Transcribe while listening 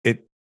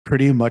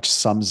pretty much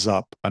sums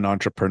up an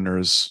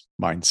entrepreneur's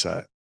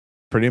mindset.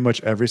 Pretty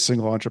much every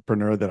single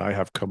entrepreneur that I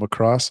have come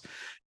across,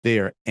 they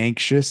are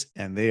anxious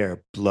and they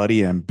are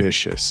bloody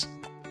ambitious.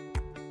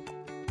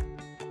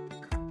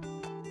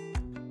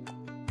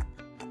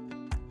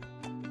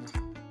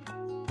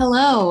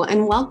 Hello,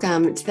 and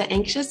welcome to the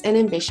Anxious and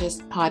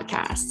Ambitious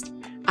podcast.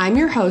 I'm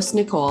your host,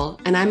 Nicole,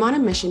 and I'm on a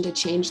mission to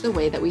change the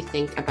way that we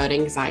think about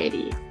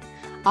anxiety.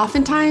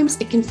 Oftentimes,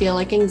 it can feel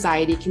like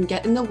anxiety can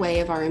get in the way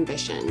of our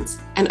ambitions,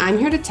 and I'm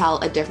here to tell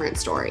a different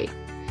story.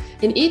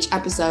 In each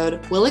episode,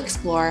 we'll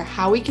explore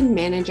how we can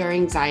manage our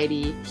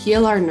anxiety,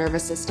 heal our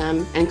nervous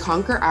system, and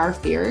conquer our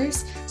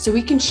fears so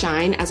we can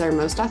shine as our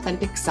most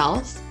authentic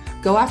self,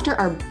 go after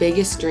our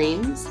biggest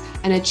dreams,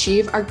 and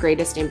achieve our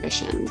greatest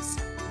ambitions.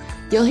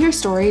 You'll hear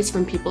stories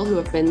from people who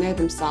have been there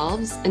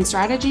themselves and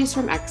strategies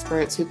from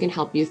experts who can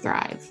help you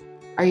thrive.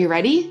 Are you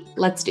ready?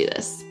 Let's do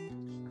this.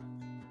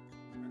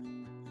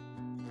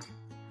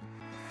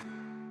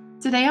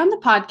 Today on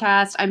the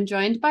podcast, I'm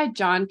joined by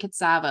John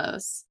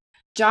Katsavos.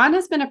 John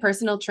has been a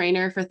personal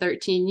trainer for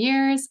 13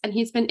 years, and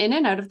he's been in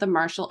and out of the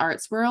martial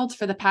arts world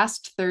for the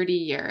past 30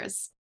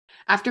 years.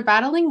 After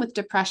battling with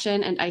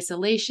depression and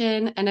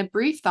isolation and a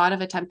brief thought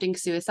of attempting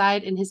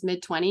suicide in his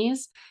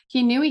mid-20s,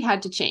 he knew he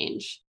had to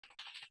change.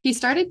 He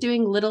started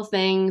doing little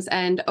things,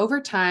 and over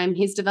time,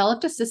 he's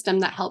developed a system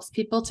that helps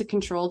people to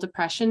control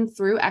depression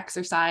through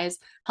exercise,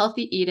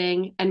 healthy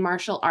eating, and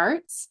martial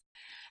arts,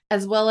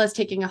 as well as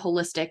taking a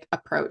holistic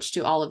approach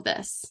to all of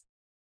this.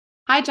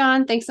 Hi,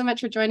 John. Thanks so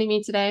much for joining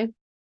me today.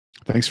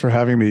 Thanks for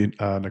having me,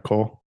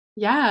 Nicole.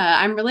 Yeah,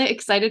 I'm really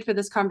excited for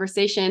this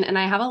conversation, and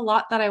I have a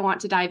lot that I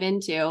want to dive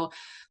into.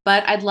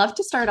 But I'd love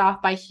to start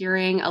off by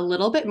hearing a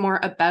little bit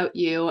more about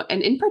you.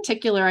 And in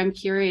particular, I'm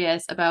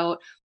curious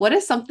about what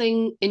is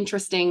something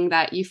interesting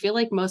that you feel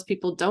like most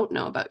people don't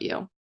know about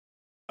you?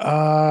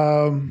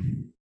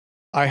 Um,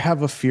 I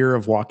have a fear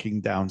of walking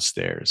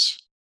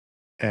downstairs,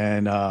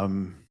 and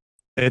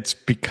it's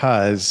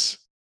because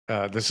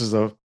this is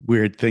a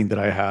weird thing that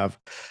I have.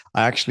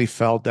 I actually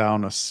fell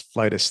down a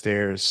flight of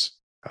stairs.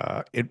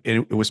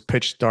 It was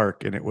pitch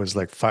dark, and it was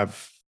like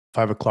five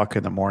o'clock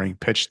in the morning,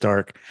 pitch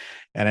dark,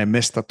 and I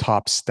missed the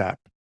top step,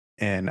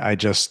 and I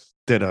just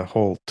did a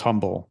whole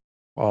tumble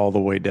all the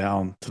way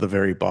down to the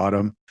very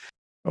bottom.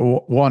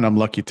 One, I'm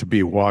lucky to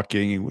be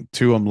walking.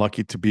 Two, I'm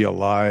lucky to be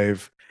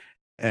alive,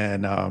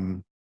 and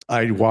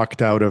I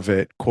walked out of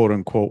it, quote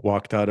unquote,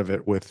 walked out of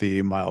it with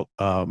the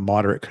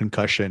moderate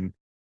concussion,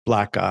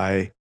 black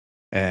eye,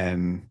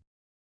 and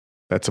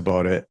that's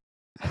about it.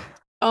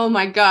 Oh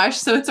my gosh.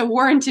 So it's a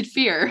warranted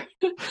fear.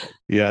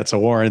 Yeah, it's a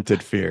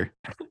warranted fear.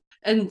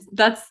 And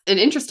that's an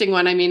interesting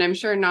one. I mean, I'm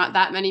sure not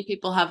that many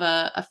people have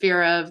a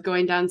fear of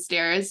going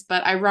downstairs,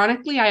 but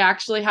ironically, I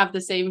actually have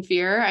the same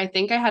fear. I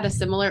think I had a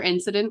similar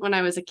incident when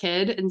I was a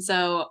kid. And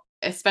so,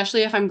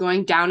 especially if I'm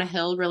going down a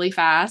hill really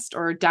fast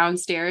or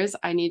downstairs,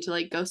 I need to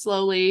like go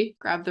slowly,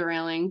 grab the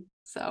railing.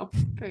 So,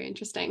 very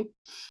interesting.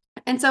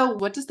 And so,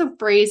 what does the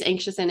phrase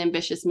anxious and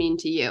ambitious mean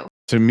to you?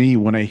 To me,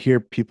 when I hear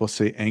people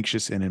say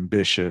anxious and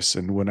ambitious,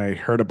 and when I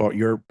heard about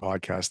your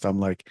podcast, I'm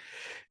like,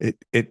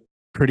 it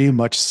pretty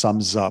much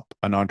sums up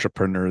an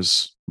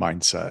entrepreneur's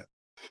mindset.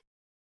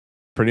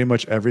 Pretty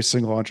much every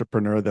single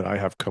entrepreneur that I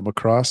have come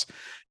across,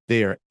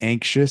 they are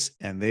anxious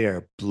and they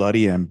are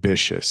bloody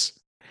ambitious.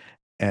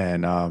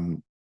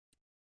 And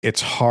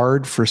it's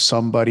hard for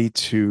somebody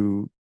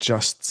to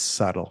just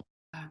settle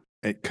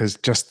because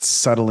just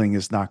settling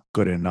is not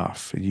good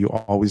enough. You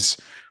always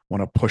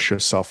want to push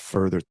yourself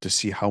further to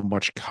see how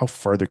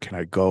further can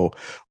I go?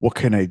 What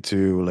can I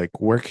do? Like,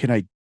 where's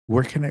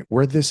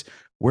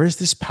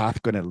this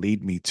path going to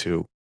lead me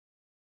to?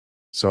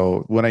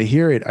 So when I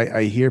hear it,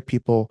 I hear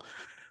people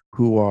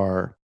who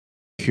are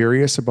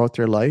curious about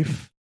their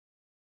life.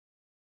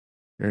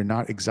 They're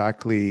not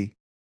exactly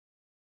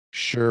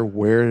sure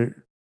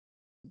where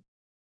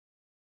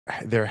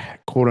their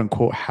quote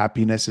unquote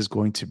happiness is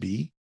going to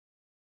be.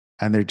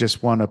 And they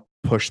just want to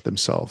push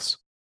themselves.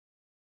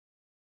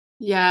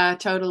 Yeah,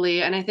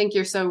 totally. And I think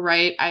you're so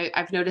right.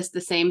 I've noticed the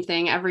same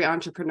thing. Every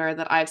entrepreneur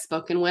that I've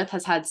spoken with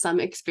has had some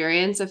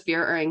experience of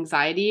fear or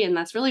anxiety. And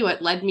that's really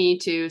what led me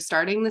to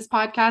starting this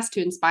podcast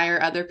to inspire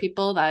other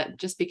people that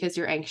just because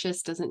you're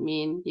anxious doesn't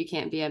mean you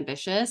can't be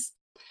ambitious.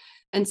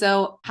 And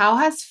so, how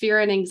has fear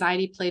and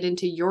anxiety played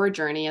into your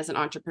journey as an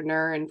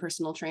entrepreneur and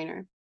personal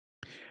trainer?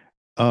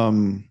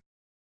 Um,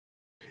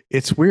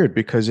 it's weird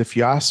because if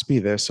you asked me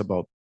this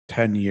about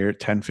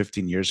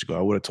 15 years ago,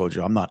 I would have told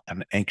you I'm not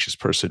an anxious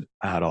person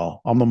at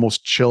all. I'm the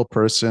most chill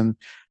person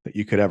that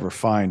you could ever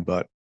find.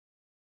 But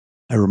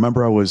I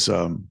remember I was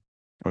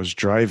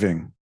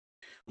driving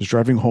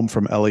home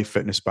from LA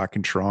Fitness back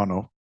in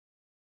Toronto,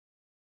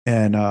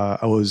 and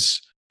I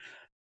was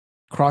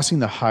crossing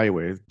the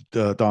highway,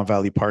 the Don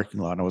Valley parking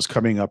lot. And I was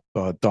coming up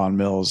Don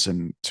Mills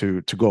and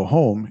to go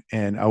home,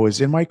 and I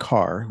was in my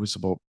car. It was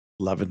about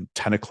 11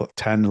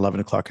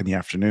 o'clock in the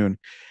afternoon,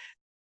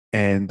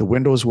 and the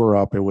windows were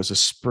up. It was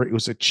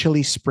a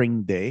chilly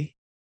spring day,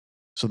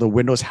 so the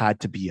windows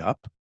had to be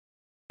up,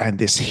 and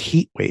this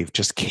heat wave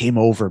just came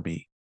over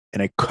me,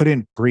 and I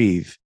couldn't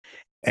breathe.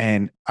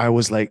 And I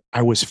was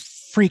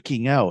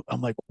freaking out.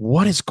 I'm like,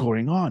 what is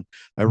going on?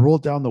 I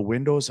rolled down the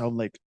windows. I'm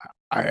like,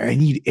 I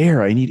need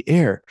air. I need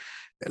air.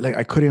 Like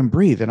I couldn't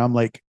breathe. And I'm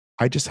like,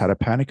 I just had a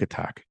panic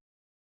attack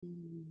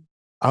Mm.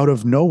 out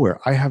of nowhere.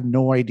 I have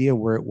no idea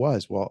where it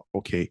was. Well,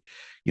 okay,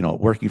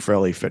 working for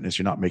LA Fitness,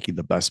 you're not making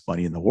the best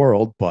money in the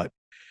world, but,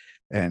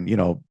 and,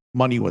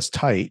 money was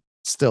tight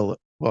still.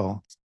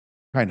 Well,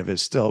 kind of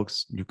is still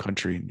new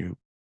country, new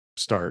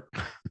start.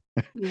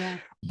 Yeah.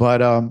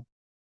 But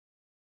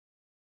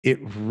it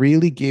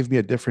really gave me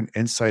a different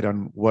insight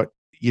on what,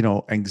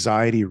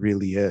 anxiety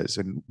really is.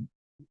 And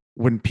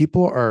when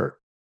people are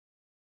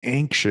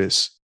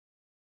anxious,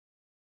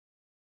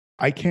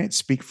 I can't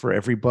speak for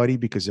everybody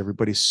because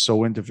everybody's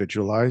so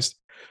individualized.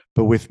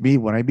 But with me,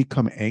 when I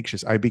become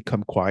anxious, I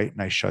become quiet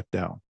and I shut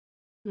down.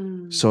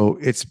 Mm. So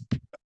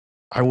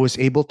I was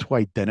able to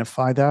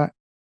identify that.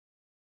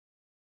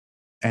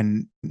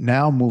 And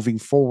now moving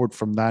forward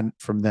from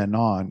then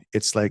on,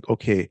 it's like,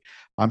 okay,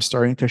 I'm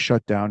starting to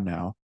shut down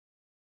now.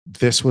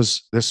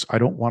 I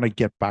don't want to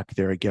get back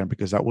there again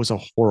because that was a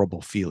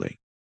horrible feeling.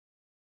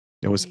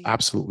 It was Right.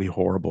 absolutely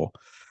horrible.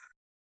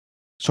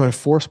 So I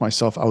forced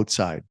myself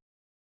outside.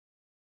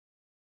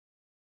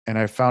 And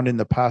I found in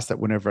the past that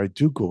whenever I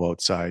do go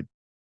outside,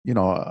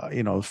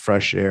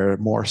 fresh air,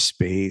 more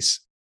space,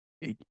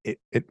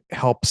 it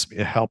helps.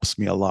 It helps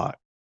me a lot.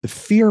 The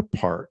fear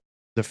part,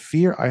 the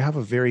fear, I have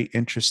a very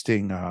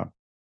interesting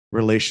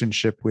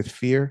relationship with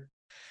fear.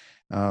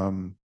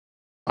 Um,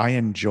 I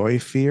enjoy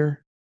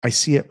fear. I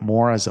see it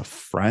more as a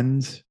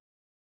friend,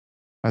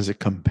 as a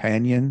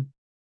companion,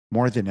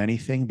 more than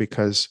anything,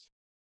 because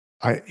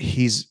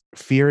he's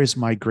fear is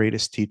my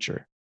greatest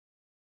teacher.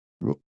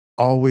 Will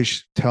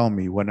always tell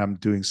me when I'm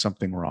doing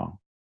something wrong.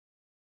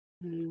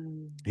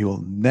 Mm.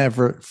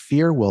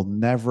 Fear will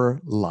never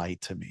lie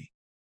to me.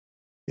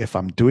 If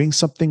I'm doing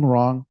something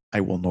wrong,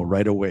 I will know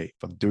right away.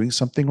 If I'm doing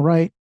something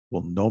right,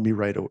 will know me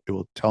right. It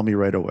will tell me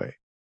right away.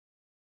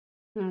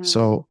 Mm.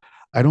 So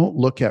I don't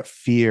look at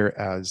fear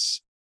as,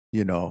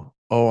 oh,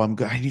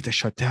 I need to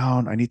shut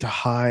down. I need to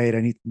hide.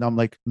 No, I'm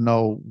like,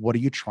 no, what are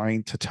you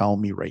trying to tell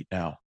me right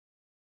now?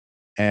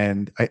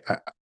 And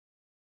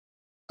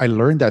I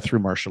learned that through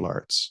martial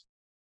arts.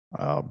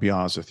 I'll be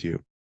honest with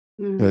you,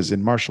 because Mm.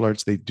 in martial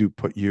arts, they do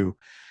put you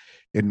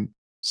in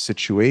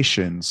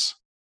situations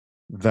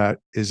that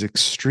is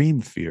extreme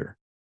fear.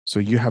 So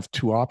you have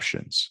two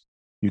options.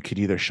 You could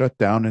either shut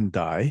down and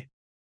die.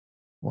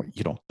 Well,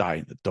 you don't die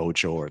in the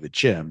dojo or the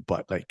gym,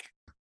 but like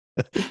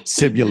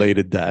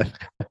simulated death.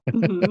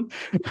 Mhm.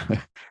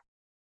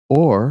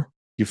 Or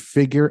you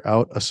figure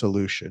out a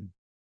solution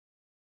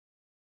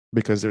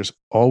because there's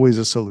always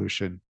a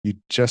solution. You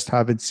just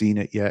haven't seen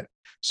it yet.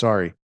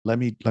 Sorry, let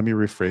me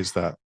rephrase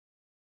that.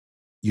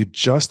 You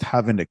just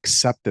haven't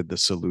accepted the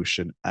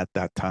solution at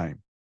that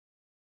time.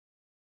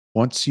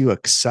 Once you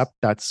accept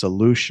that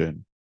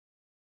solution,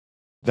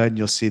 then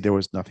you'll see there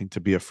was nothing to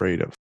be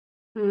afraid of.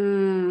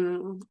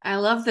 I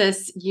love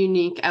this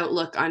unique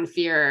outlook on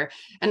fear.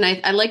 And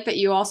I like that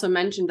you also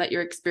mentioned that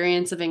your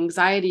experience of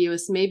anxiety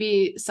was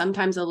maybe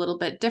sometimes a little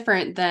bit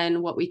different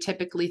than what we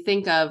typically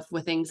think of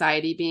with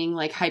anxiety being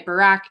like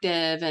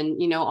hyperactive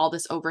and, all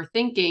this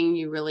overthinking.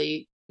 You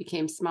really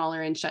became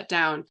smaller and shut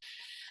down.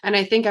 And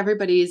I think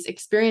everybody's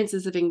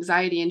experiences of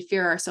anxiety and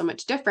fear are so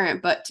much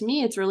different. But to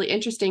me, it's really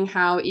interesting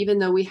how, even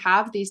though we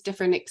have these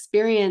different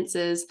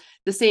experiences,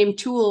 the same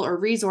tool or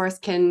resource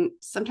can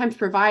sometimes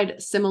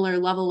provide similar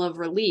level of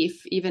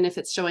relief, even if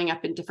it's showing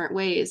up in different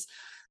ways.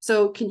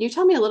 So, can you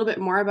tell me a little bit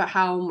more about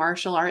how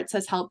martial arts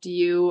has helped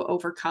you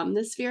overcome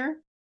this fear?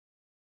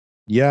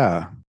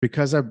 Yeah,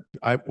 because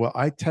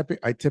I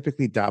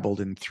typically dabbled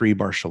in three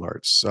martial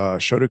arts: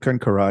 Shotokan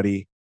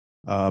karate,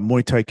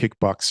 Muay Thai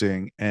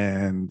kickboxing,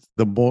 and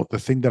the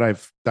thing that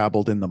I've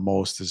dabbled in the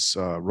most is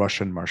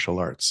Russian martial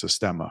arts,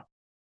 Sistema.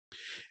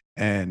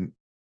 And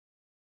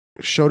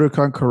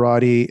Shotokan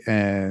karate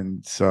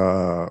and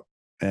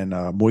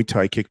Muay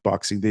Thai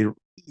kickboxing,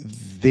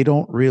 they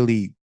don't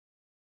really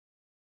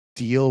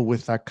deal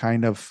with that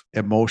kind of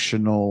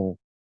emotional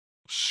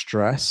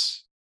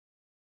stress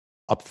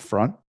up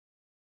front.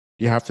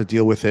 You have to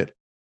deal with it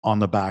on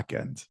the back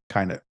end,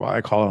 kind of. Well,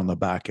 I call it on the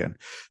back end,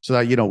 so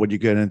that when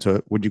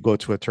you go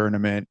to a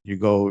tournament, you're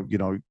going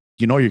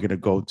to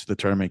go to the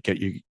tournament,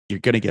 you're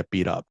going to get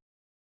beat up.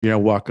 You're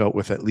going to walk out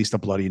with at least a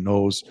bloody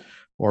nose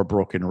or a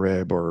broken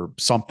rib or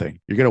something.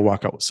 You're going to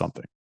walk out with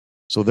something.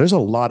 So there's a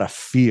lot of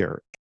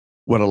fear.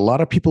 What a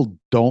lot of people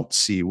don't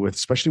see,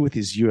 especially with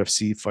these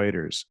UFC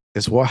fighters,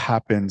 is what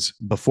happens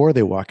before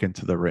they walk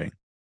into the ring,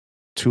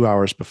 2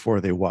 hours before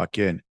they walk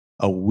in,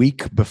 a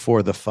week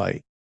before the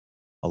fight.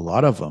 A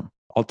lot of them,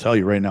 I'll tell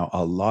you right now,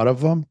 a lot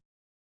of them,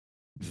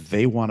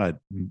 they want to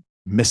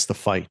miss the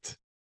fight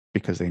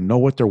because they know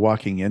what they're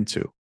walking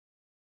into.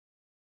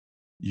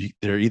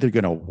 They're either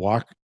going to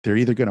walk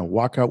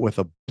out with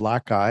a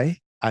black eye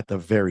at the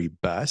very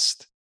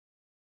best,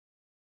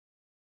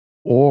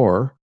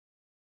 or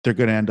they're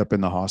going to end up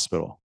in the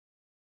hospital.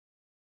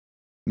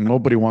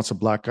 Nobody wants a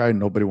black eye.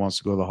 Nobody wants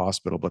to go to the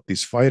hospital. But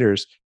these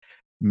fighters,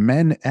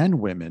 men and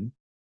women,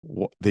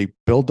 They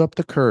build up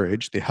the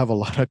courage. They have a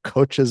lot of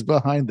coaches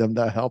behind them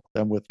that help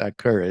them with that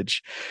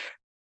courage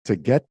to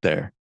get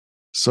there.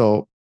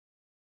 So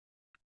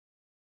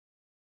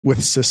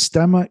with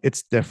Systema,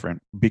 it's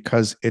different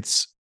because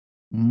it's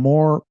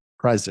more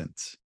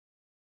present.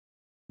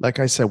 Like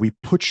I said, we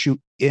put you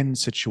in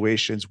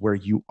situations where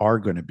you are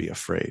going to be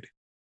afraid.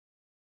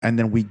 And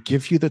then we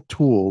give you the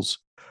tools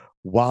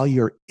while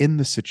you're in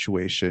the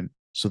situation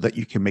so that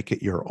you can make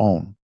it your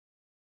own.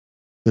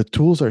 The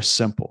tools are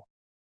simple: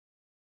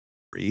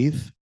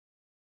 breathe,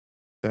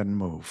 then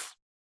move.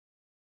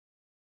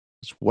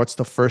 What's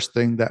the first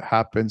thing that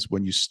happens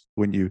when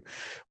you're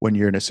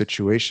in a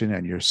situation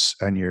and you're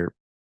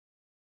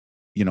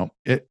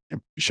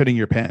shitting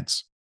your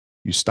pants?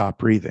 You stop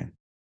breathing.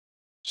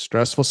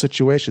 Stressful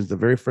situations, the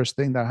very first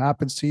thing that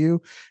happens to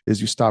you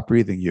is you stop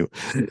breathing.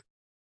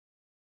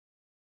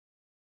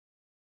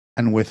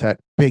 And with that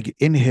big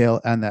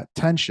inhale and that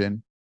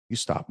tension, you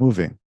stop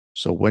moving.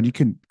 So when you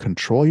can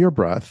control your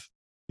breath,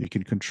 you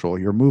can control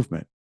your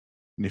movement.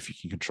 And if you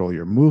can control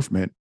your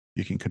movement,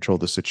 you can control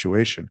the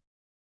situation,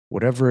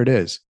 whatever it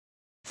is,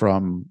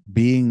 from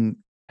being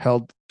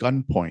held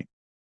gunpoint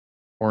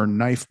or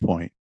knife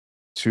point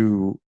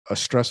to a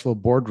stressful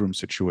boardroom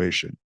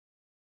situation.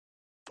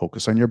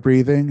 Focus on your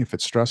breathing if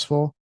it's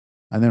stressful,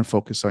 and then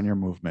focus on your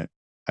movement.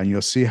 And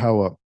you'll see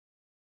how a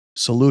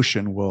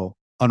solution will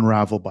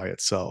unravel by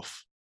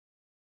itself.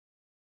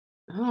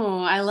 Oh,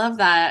 I love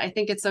that. I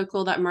think it's so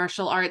cool that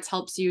martial arts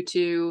helps you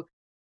to,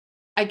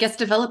 I guess,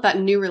 develop that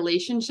new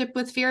relationship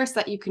with fear so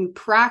that you can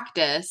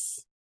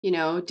practice,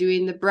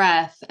 doing the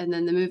breath and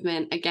then the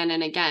movement again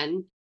and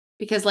again.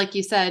 Because, like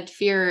you said,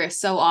 fear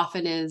so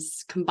often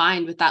is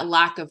combined with that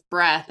lack of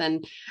breath.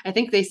 And I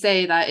think they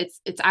say that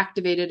it's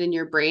activated in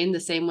your brain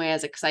the same way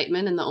as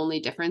excitement, and the only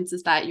difference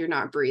is that you're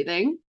not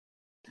breathing.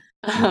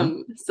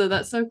 Mhm. So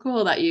that's so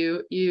cool that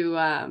you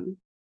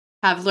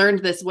have learned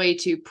this way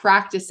to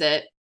practice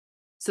it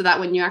so that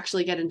when you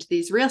actually get into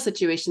these real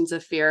situations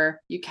of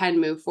fear, you can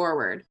move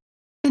forward.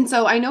 And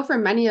so I know for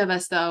many of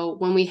us, though,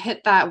 when we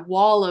hit that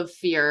wall of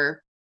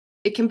fear,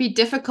 it can be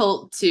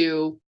difficult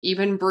to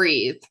even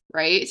breathe,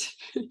 right?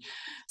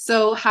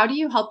 So, how do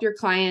you help your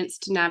clients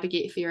to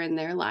navigate fear in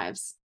their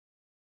lives?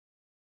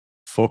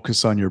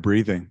 Focus on your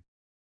breathing.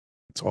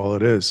 That's all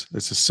it is.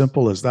 It's as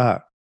simple as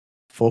that.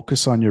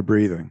 Focus on your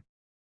breathing.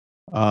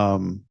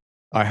 Um,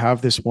 I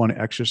have this one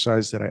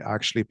exercise that I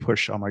actually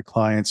push on my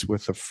clients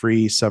with a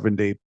free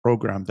 7-day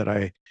program that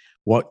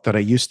I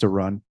used to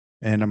run,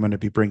 and I'm going to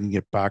be bringing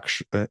it back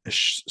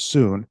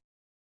soon.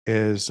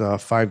 Is a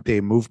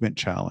 5-day movement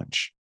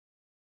challenge,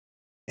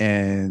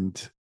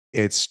 and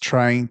it's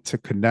trying to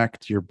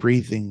connect your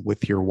breathing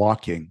with your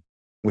walking,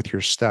 with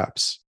your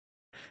steps.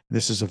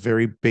 This is a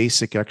very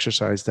basic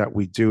exercise that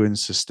we do in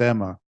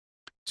Systema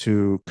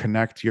to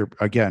connect your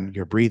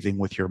breathing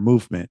with your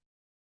movement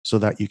so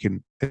that you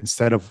can,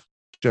 instead of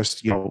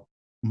just,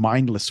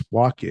 mindless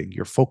walking,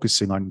 you're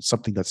focusing on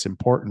something that's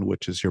important,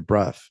 which is your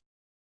breath.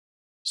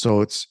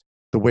 So it's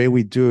the way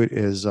we do it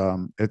is,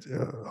 I'll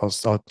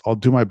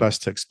do my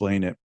best to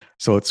explain it.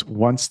 So it's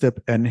one step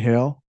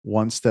inhale,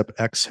 one step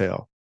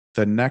exhale.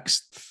 The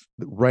next,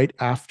 right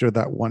after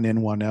that, one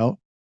in, one out,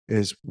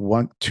 is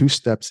 2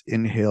 steps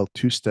inhale,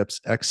 2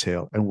 steps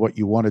exhale. And what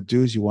you want to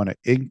do is you want to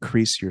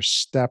increase your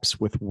steps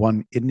with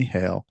one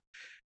inhale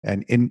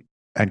and in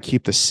and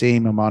keep the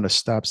same amount of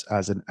steps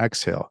as an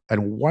exhale.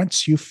 And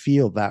once you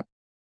feel that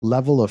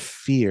level of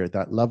fear,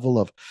 that level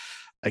of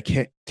I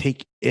can't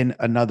take in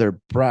another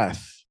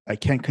breath, I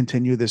can't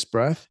continue this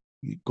breath,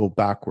 you go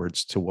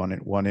backwards to one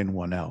in,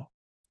 one out.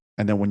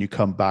 And then when you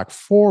come back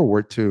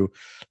forward to,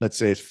 let's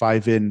say,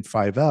 5 in,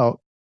 5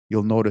 out,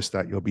 you'll notice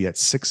that you'll be at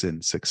 6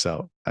 in, 6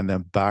 out, and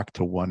then back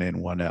to 1 in,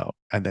 1 out.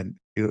 And then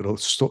you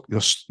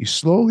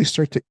slowly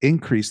start to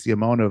increase the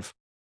amount of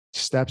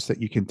steps that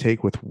you can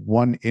take with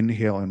one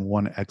inhale and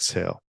one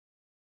exhale.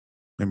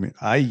 I mean,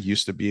 I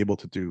used to be able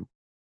to do,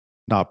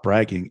 not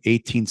bragging,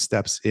 18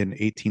 steps in,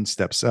 18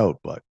 steps out,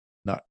 but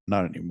not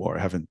anymore.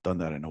 I haven't done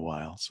that in a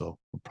while. So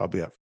we'll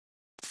probably have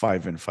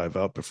 5 in, 5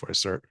 out before I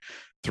start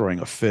throwing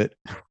a fit.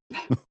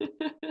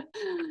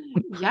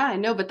 Yeah, I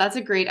know, but that's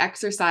a great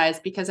exercise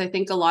because I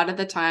think a lot of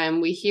the time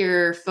we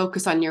hear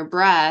focus on your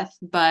breath,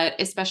 but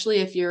especially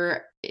if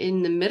you're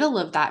in the middle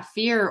of that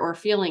fear or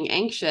feeling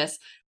anxious,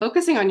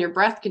 focusing on your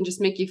breath can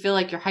just make you feel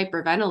like you're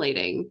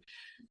hyperventilating.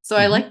 So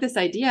I Mhm. like this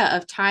idea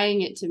of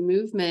tying it to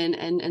movement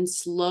and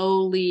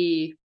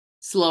slowly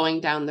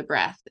slowing down the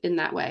breath in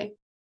that way.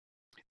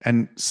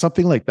 And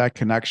something like that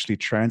can actually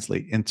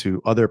translate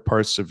into other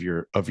parts of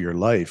your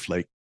life,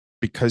 like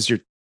because you're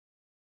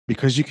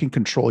because you can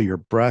control your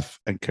breath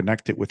and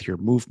connect it with your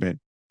movement,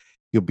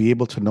 you'll be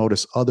able to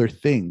notice other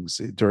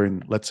things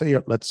during, let's say,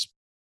 let's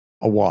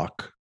a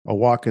walk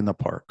in the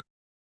park.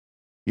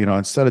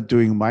 Instead of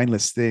doing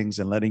mindless things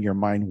and letting your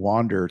mind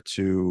wander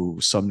to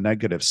some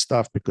negative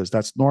stuff, because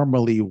that's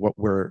normally what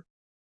we're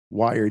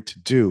wired to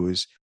do,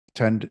 is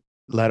tend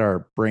let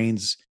our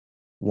brains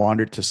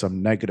wander to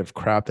some negative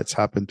crap that's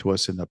happened to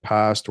us in the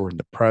past or in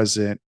the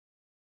present,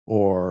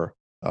 or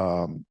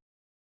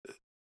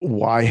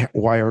why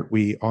aren't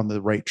we on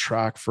the right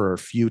track for our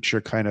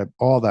future? Kind of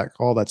all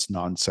that's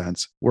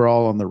nonsense. We're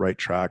all on the right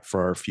track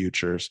for our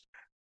futures.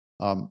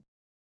 Um,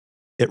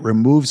 it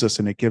removes us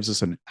and it gives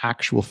us an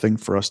actual thing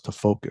for us to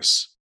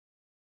focus,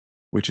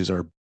 which is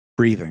our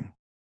breathing.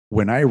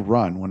 When I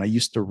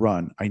used to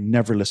run, I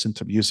never listened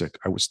to music.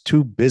 I was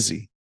too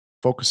busy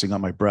focusing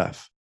on my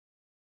breath.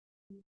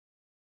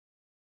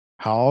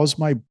 How's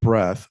my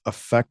breath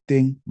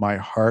affecting my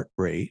heart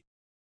rate?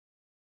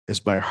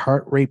 Is my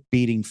heart rate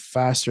beating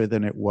faster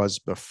than it was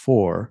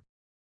before?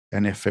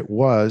 And if it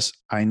was,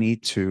 I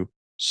need to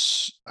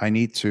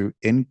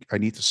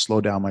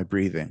slow down my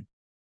breathing.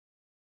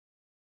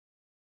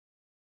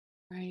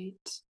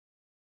 Right.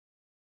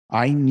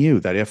 I knew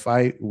that if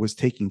I was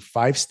taking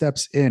 5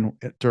 steps in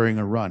during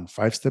a run,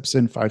 5 steps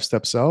in, 5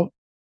 steps out,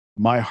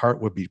 my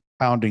heart would be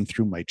pounding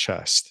through my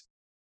chest.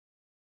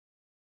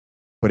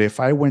 But if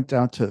I went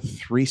down to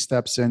 3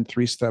 steps in,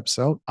 3 steps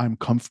out, I'm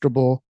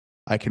comfortable.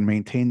 I can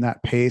maintain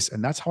that pace.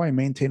 And that's how I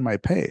maintain my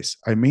pace.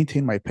 I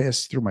maintain my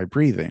pace through my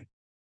breathing,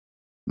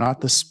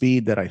 not the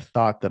speed that I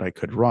thought that I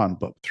could run,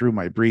 but through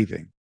my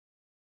breathing.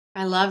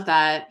 I love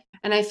that.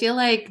 And I feel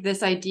like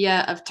this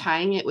idea of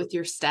tying it with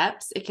your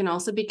steps, it can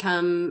also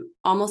become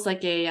almost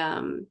like a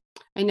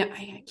I know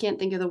I can't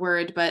think of the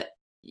word, but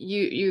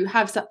you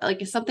have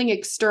like something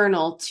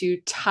external to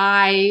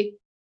tie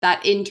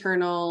that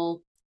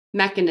internal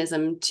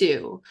mechanism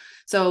to.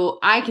 So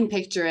I can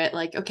picture it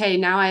like, okay,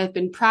 now I have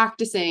been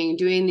practicing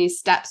doing these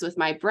steps with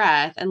my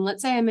breath. And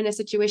let's say I'm in a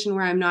situation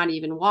where I'm not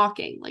even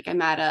walking, like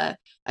I'm at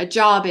a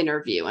job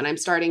interview and I'm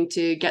starting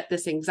to get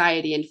this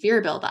anxiety and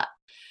fear build up,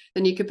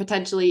 then you could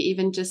potentially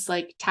even just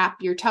like tap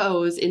your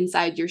toes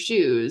inside your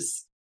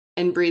shoes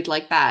and breathe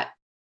like that.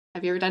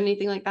 Have you ever done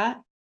anything like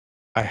that?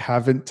 I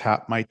haven't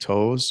tapped my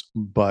toes,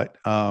 but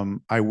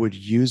I would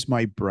use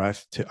my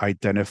breath to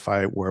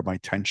identify where my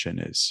tension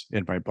is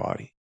in my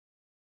body.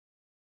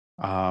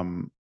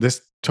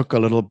 This took a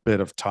little bit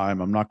of time.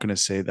 I'm not going to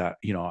say that,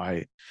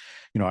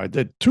 I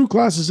did 2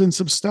 classes in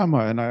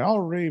Systema and I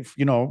already,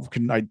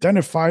 can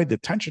identify the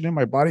tension in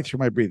my body through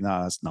my breathing.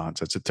 Nah, that's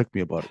nonsense. It took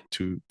me about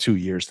two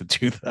years to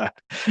do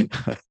that.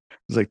 It's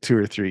like 2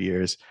 or 3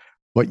 years,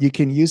 but you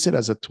can use it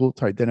as a tool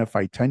to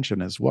identify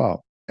tension as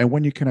well. And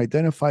when you can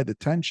identify the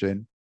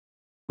tension,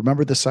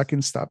 remember the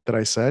second step that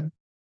I said,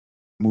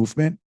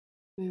 movement.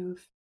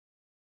 Move.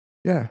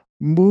 Yeah,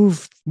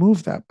 move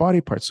that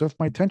body part. So if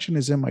my tension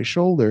is in my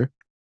shoulder,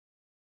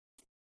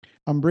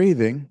 I'm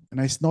breathing and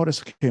I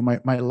notice, okay,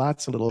 my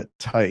lat's a little bit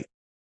tight.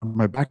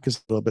 My back is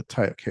a little bit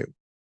tight. Okay,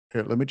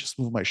 here, let me just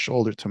move my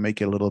shoulder to make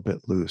it a little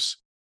bit loose.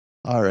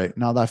 All right,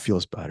 now that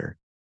feels better.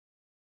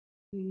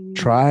 Mm.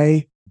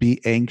 Try be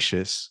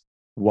anxious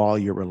while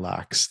you're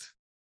relaxed.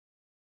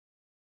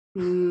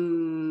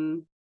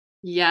 Mm.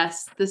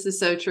 Yes, this is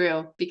so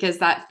true because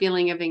that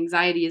feeling of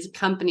anxiety is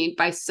accompanied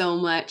by so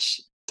much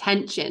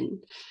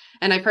tension.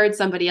 And I've heard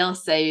somebody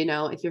else say,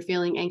 if you're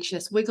feeling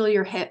anxious, wiggle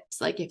your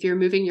hips. Like if you're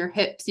moving your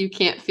hips, you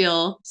can't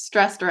feel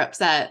stressed or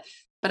upset.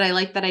 But I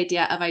like that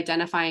idea of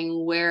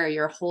identifying where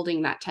you're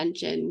holding that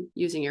tension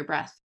using your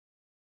breath.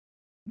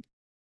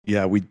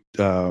 Yeah, we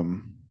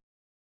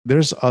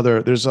there's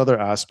other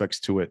aspects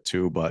to it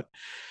too, but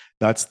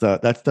that's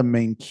the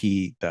main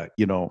key that,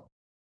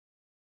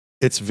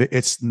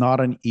 it's not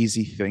an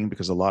easy thing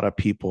because a lot of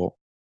people,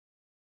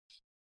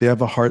 they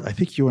have a hard, I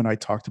think you and I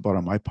talked about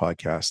on my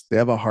podcast, they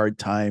have a hard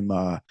time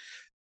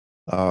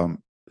um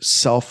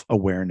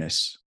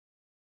self-awareness.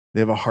 They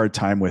have a hard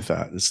time with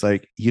that. It's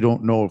like you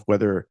don't know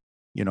whether,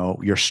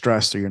 you're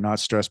stressed or you're not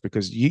stressed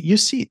because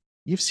you've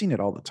seen it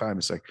all the time.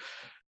 It's like,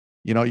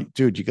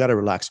 dude, you got to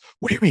relax.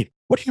 What do you mean?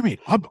 What do you mean?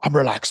 I'm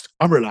relaxed.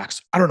 I'm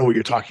relaxed. I don't know what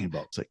you're talking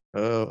about. It's like,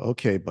 oh,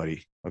 okay,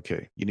 buddy.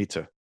 Okay. You need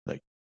to,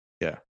 like,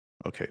 yeah.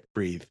 Okay.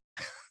 Breathe.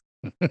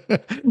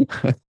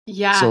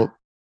 Yeah. So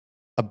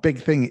a big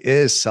thing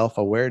is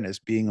self-awareness,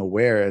 being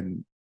aware.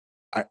 And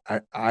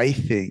I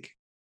think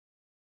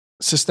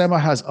Sistema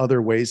has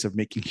other ways of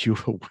making you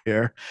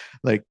aware,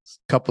 like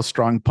a couple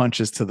strong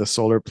punches to the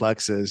solar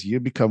plexus. You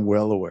become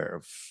well aware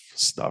of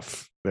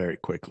stuff very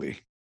quickly.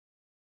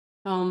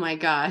 Oh my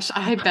gosh,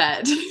 I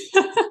bet.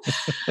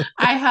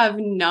 I have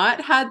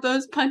not had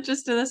those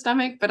punches to the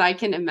stomach, but I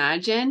can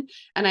imagine.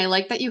 And I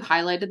like that you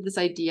highlighted this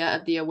idea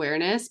of the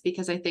awareness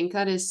because I think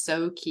that is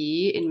so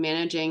key in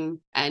managing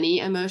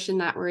any emotion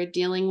that we're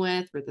dealing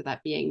with, whether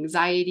that be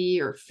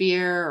anxiety or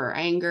fear or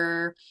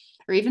anger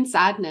or even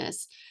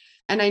sadness.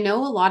 And I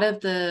know a lot of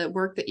the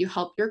work that you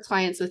help your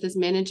clients with is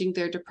managing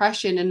their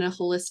depression in a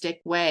holistic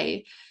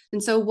way.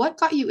 And so, what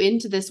got you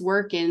into this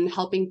work in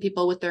helping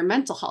people with their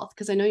mental health?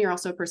 Because I know you're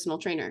also a personal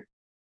trainer.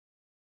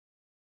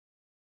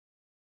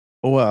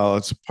 Well,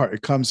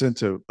 it comes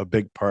into a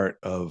big part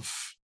of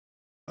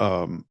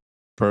um,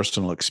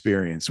 personal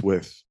experience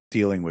with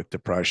dealing with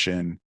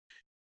depression,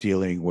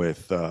 dealing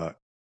with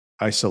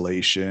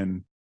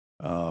isolation,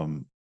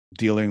 um,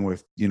 dealing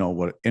with,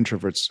 what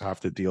introverts have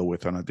to deal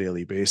with on a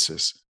daily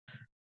basis.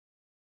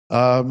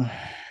 Um,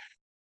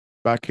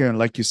 Back in,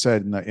 like you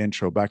said in the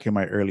intro, back in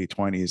my early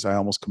 20s, I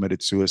almost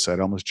committed suicide.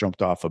 I almost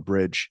jumped off a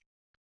bridge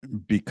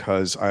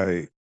because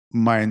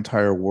my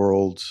entire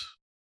world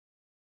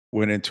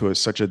went into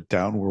such a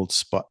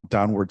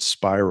downward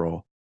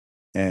spiral.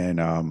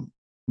 And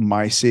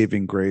my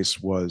saving grace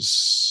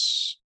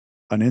was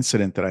an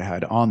incident that I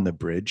had on the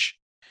bridge,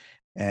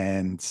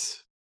 and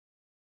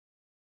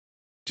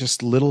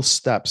just little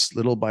steps,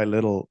 little by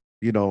little,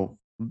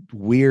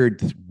 weird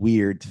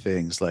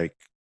things. Like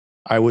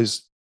I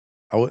was,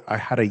 I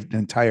had an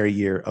entire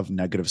year of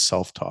negative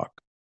self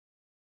talk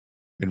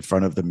in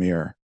front of the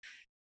mirror,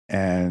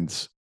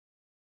 and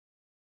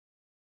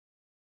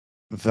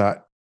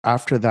that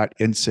after that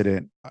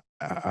incident,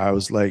 I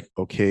was like,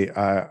 okay,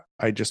 I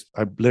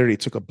literally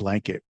took a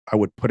blanket. I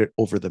would put it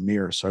over the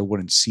mirror so I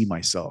wouldn't see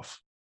myself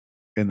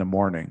in the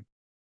morning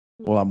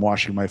while I'm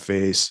washing my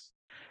face,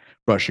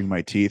 brushing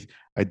my teeth.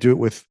 I do it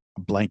with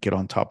a blanket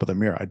on top of the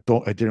mirror. I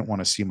didn't want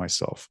to see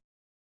myself.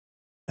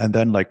 And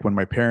then, like, when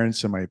my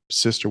parents and my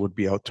sister would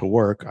be out to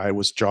work, I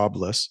was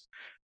jobless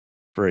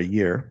for a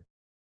year.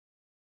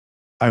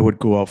 I would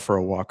go out for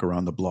a walk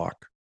around the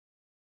block,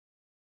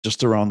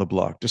 just around the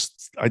block.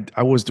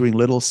 I was doing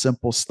little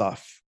simple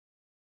stuff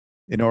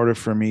in order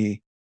for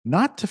me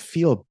not to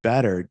feel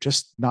better,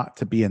 just not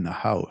to be in the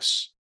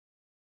house.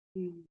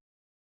 Mm.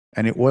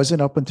 And it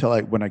wasn't up until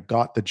when I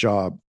got the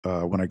job,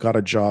 when I got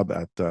a job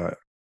at the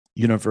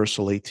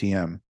Universal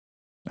ATM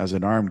as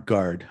an armed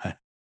guard.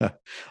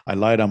 I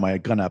lied on my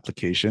gun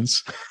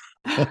applications.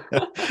 I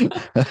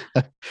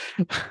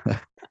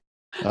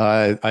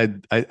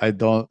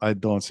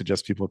don't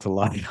suggest people to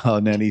lie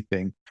on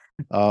anything.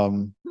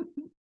 Um,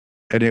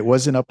 and it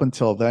wasn't up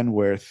until then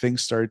where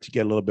things started to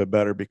get a little bit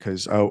better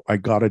because I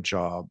got a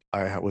job.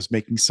 I was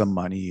making some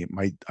money.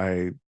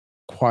 I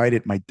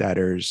quieted my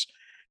debtors,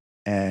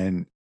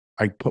 and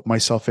I put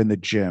myself in the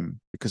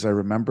gym because I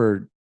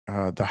remember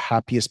the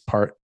happiest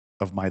part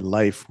of my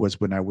life was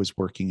when I was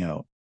working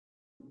out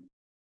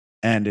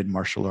and in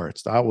martial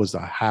arts. That was the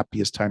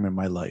happiest time in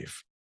my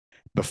life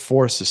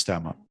before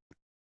Sistema.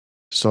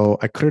 So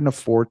I couldn't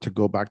afford to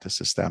go back to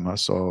Sistema.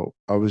 So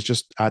I was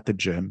just at the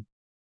gym.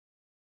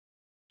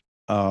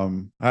 I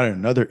had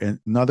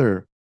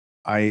another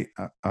I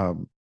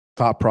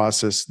thought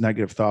process,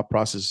 negative thought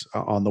process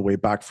on the way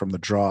back from the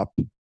drop.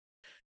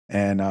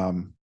 And I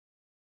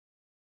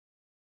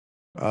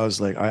was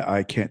like,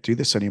 I can't do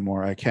this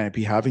anymore. I can't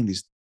be having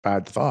these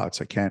bad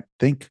thoughts. I can't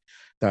think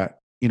that,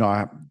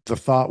 the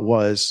thought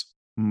was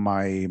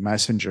my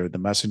messenger. The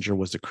messenger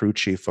was the crew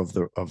chief of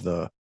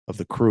the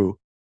crew.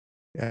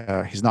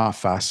 He's not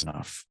fast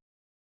enough.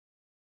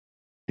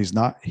 He's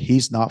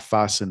not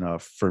fast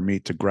enough for me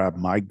to grab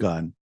my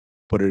gun,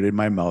 put it in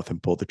my mouth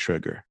and pull the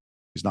trigger.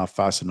 He's not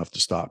fast enough to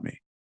stop me.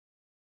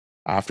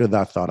 After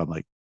that thought, I'm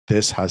like,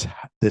 this has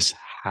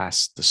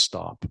to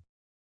stop.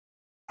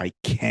 I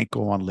can't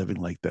go on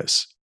living like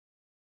this.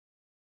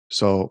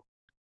 So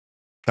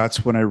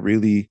that's when I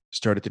really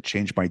started to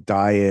change my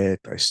diet.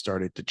 I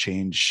started to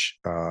change,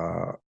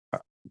 I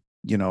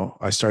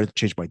started to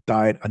change my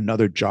diet.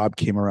 Another job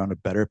came around, a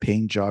better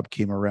paying job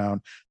came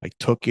around. I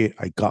took it.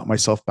 I got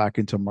myself back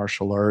into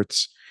martial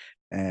arts.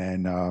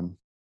 And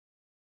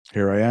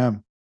here I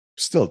am,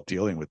 still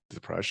dealing with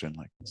depression.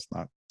 Like, it's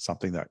not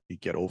something that you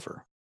get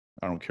over.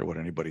 I don't care what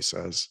anybody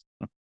says.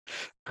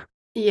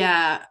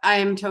 Yeah,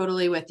 I'm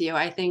totally with you.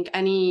 I think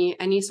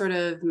any sort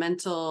of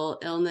mental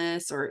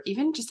illness or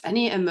even just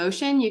any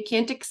emotion, you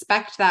can't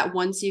expect that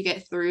once you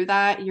get through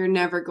that, you're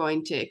never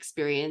going to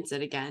experience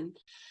it again.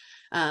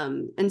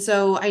 And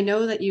so I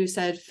know that you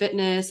said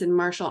fitness and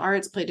martial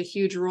arts played a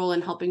huge role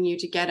in helping you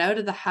to get out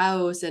of the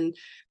house. And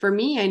for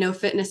me, I know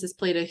fitness has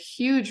played a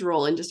huge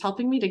role in just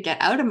helping me to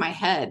get out of my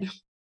head,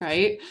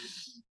 right?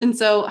 And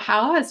so,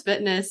 how has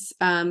fitness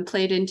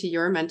played into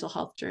your mental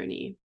health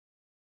journey?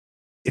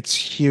 It's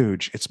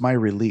huge. It's my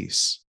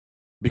release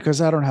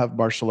because I don't have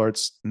martial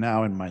arts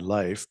now in my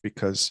life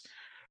because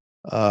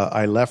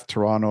I left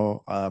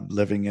Toronto,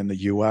 living in the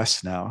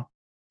US now,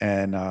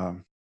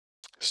 and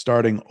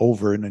starting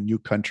over in a new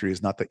country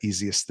is not the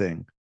easiest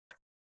thing.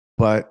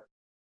 But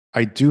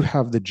I do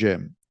have the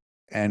gym.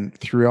 And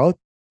throughout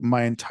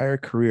my entire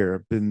career,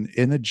 I've been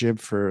in the gym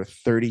for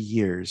 30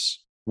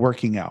 years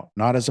working out,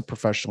 not as a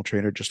professional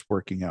trainer, just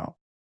working out.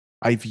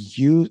 I've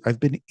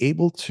been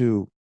able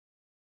to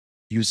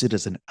use it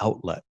as an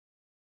outlet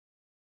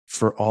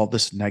for all the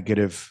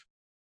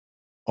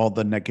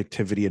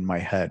negativity in my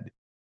head.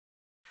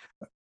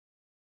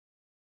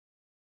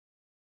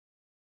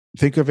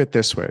 Think of it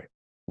this way.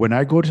 When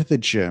I go to the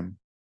gym,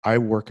 I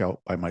work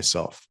out by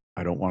myself.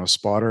 I don't want a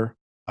spotter.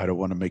 I don't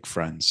want to make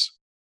friends.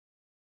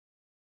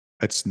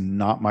 It's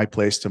not my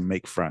place to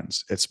make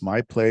friends. It's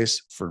my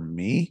place for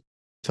me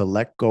to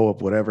let go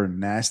of whatever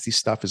nasty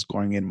stuff is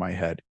going in my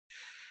head.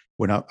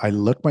 When I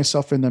look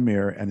myself in the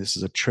mirror, and this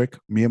is a trick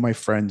me and my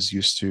friends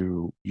used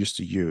to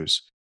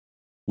use,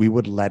 we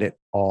would let it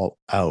all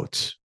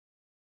out.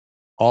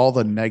 All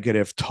the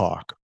negative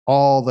talk,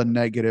 all the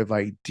negative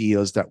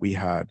ideas that we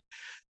had,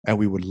 and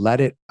we would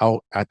let it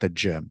out at the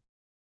gym.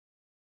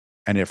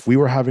 And if we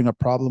were having a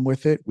problem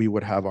with it, we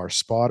would have our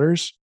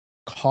spotters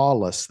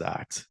call us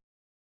that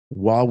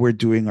while we're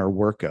doing our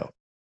workout.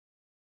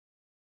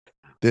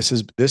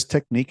 This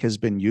technique has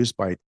been used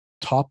by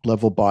top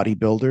level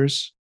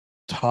bodybuilders,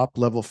 top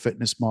level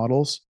fitness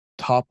models,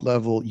 top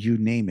level, you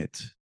name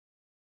it.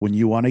 When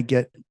you want to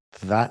get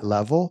that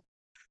level,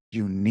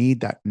 you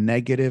need that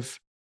negative,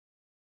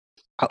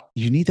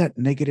 you need that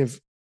negative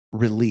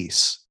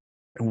release.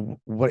 And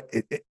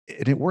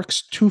it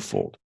works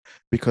twofold,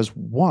 because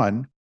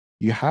one,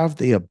 you have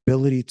the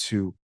ability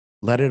to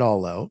let it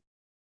all out,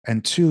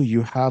 and two,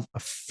 you have a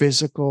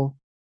physical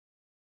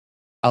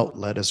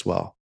outlet as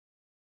well.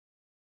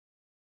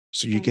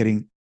 So you're Right.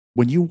 getting,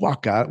 when I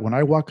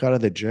walk out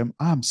of the gym,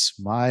 I'm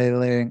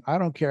smiling. I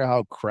don't care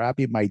how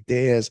crappy my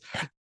day is.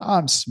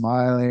 I'm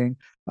smiling.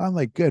 I'm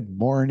like, good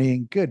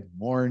morning, good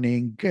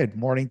morning, good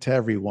morning to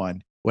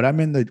everyone.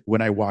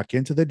 When I walk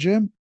into the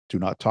gym, do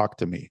not talk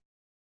to me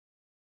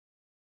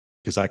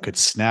because I could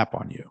snap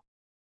on you.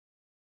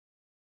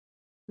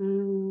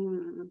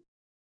 Mm,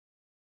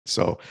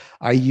 So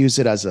I use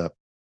it as a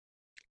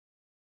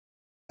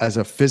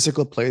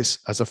physical place,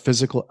 as a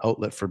physical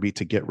outlet for me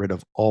to get rid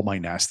of all my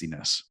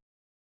nastiness.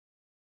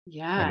 And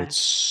yeah. it's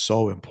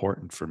so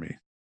important for me.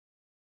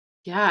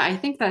 Yeah, I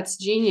think that's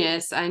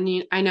genius. I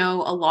mean, I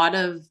know a lot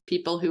of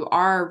people who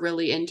are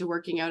really into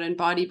working out and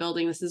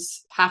bodybuilding. This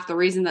is half the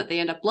reason that they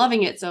end up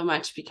loving it so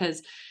much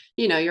because,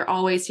 you're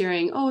always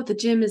hearing, oh, the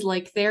gym is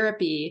like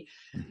therapy.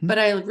 Mhm. But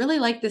I really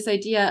like this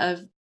idea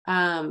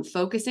of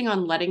focusing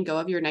on letting go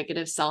of your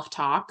negative self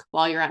talk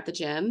while you're at the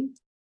gym.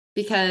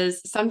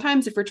 Because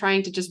sometimes if we're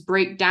trying to just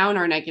break down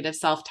our negative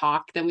self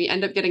talk, then we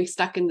end up getting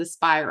stuck in the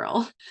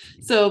spiral.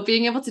 So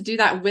being able to do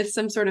that with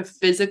some sort of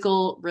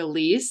physical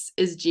release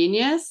is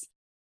genius,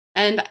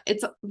 and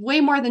it's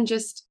way more than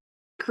just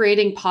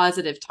creating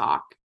positive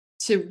talk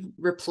to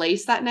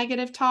replace that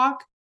negative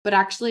talk, but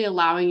actually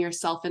allowing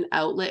yourself an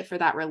outlet for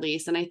that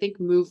release. And I think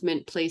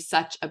movement plays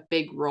such a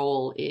big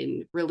role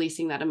in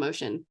releasing that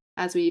emotion,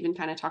 as we even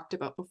kind of talked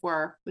about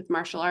before with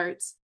martial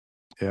arts.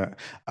 Yeah.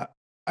 I,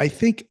 I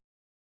think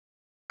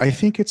I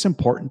think it's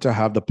important to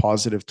have the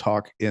positive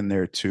talk in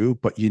there too,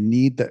 but you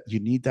need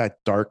that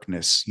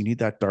darkness. You need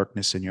that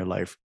darkness in your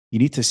life. You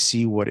need to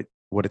see what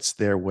it's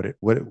there,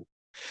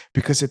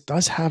 because it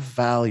does have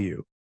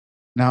value.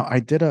 Now,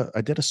 I did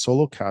a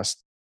solo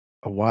cast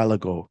a while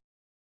ago,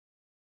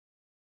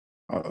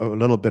 a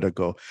little bit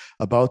ago,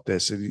 about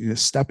this, and,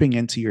 stepping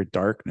into your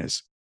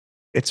darkness.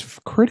 It's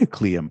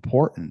critically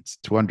important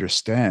to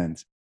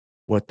understand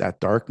what that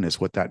darkness,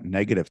 what that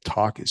negative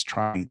talk is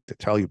trying to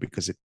tell you,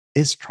 because it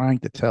is trying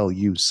to tell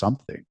you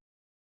something.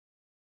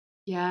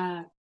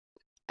 Yeah.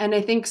 And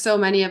I think so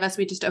many of us,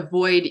 we just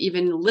avoid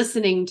even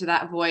listening to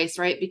that voice,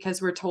 right?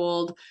 Because we're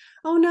told,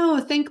 oh no,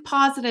 think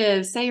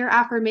positive, say your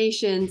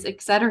affirmations,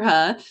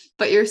 etc.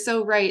 But you're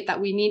so right that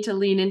we need to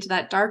lean into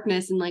that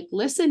darkness and like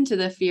listen to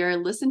the fear,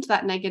 listen to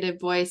that negative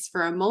voice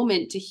for a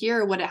moment to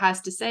hear what it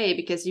has to say,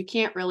 because you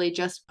can't really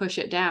just push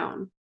it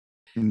down.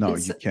 No, And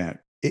you so, can't.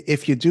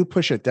 If you do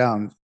push it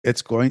down,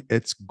 it's going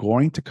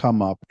to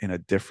come up in a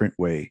different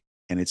way,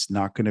 and it's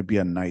not going to be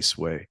a nice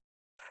way.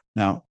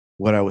 Now,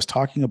 what I was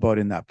talking about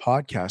in that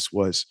podcast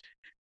was,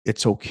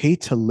 it's okay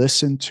to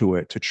listen to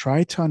it, to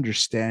try to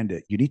understand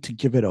it. You need to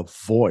give it a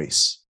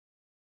voice,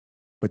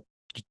 but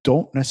you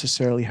don't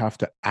necessarily have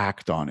to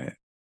act on it.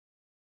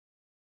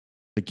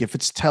 Like if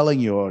it's telling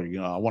you, oh,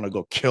 I want to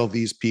go kill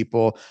these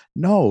people.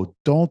 No,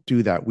 don't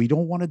do that. We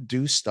don't want to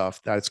do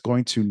stuff that's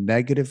going to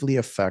negatively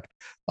affect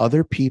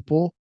other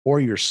people or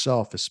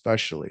yourself,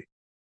 especially.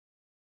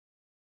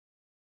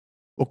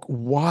 Look,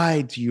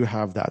 why do you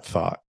have that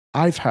thought?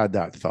 I've had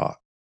that thought.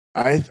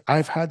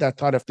 I've had that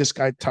thought. If this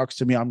guy talks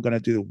to me, I'm going to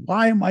do it.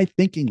 Why am I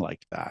thinking like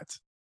that?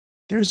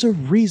 There's a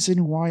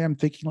reason why I'm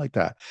thinking like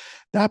that.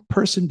 That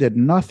person did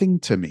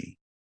nothing to me.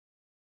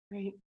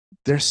 right.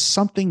 There's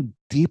something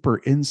deeper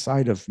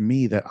inside of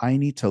me that I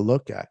need to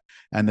look at.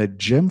 And the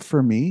gym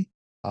for me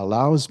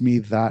allows me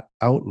that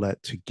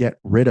outlet to get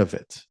rid of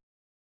it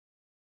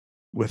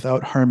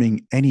without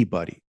harming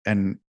anybody.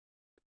 And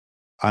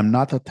I'm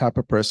not the type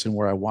of person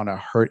where I want to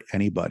hurt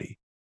anybody.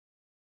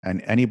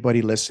 And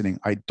anybody listening,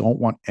 I don't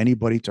want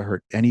anybody to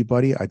hurt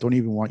anybody. I don't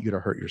even want you to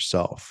hurt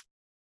yourself.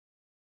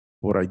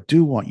 What I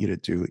do want you to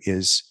do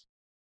is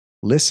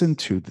listen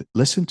to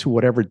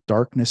whatever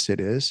darkness it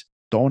is.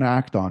 Don't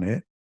act on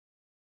it.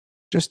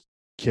 Just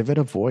give it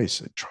a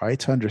voice and try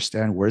to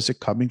understand, where's it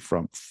coming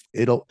from.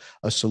 It'll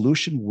A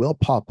solution will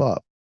pop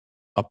up,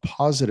 a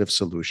positive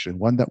solution,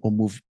 one that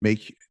will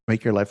make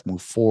your life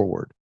move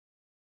forward.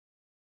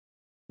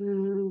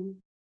 Mm,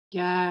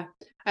 yeah.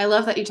 I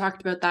love that you talked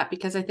about that,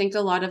 because I think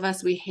a lot of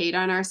us, we hate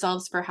on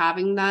ourselves for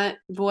having that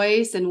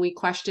voice and we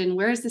question,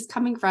 where is this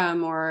coming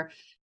from? Or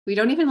we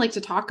don't even like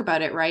to talk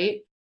about it,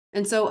 right?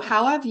 And so,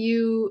 how have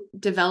you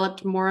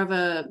developed more of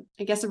a,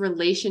 I guess, a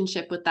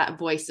relationship with that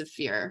voice of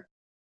fear?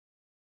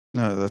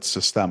 No, that's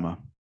Systema.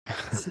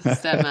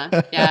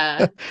 Stemma.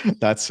 Yeah.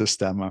 That's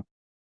Systema.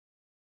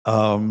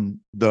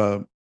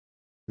 The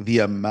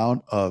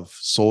amount of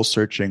soul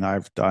searching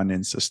I've done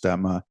in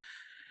Systema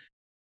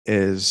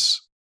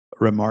is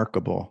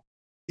remarkable.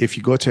 If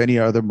you go to any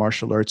other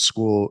martial arts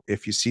school,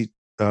 if you see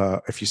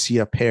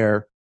a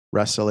pair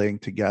wrestling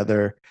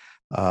together,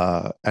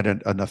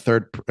 And a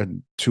third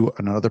and two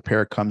another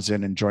pair comes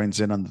in and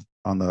joins in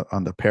on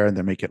the pair, and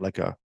they make it like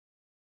a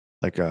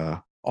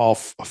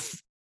off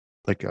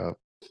like a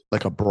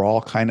like a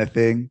brawl kind of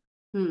thing,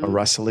 a Hmm.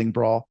 wrestling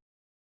brawl.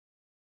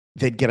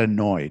 They'd get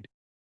annoyed.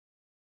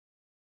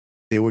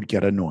 They would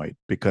get annoyed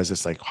because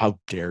it's like, how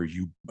dare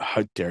you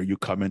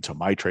come into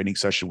my training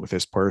session with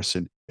this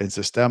person? And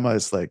Sistema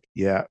is like,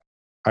 yeah,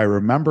 I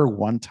remember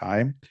one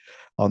time,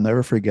 I'll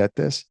never forget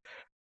this.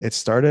 It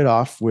started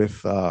off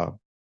with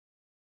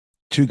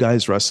two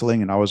guys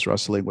wrestling, and I was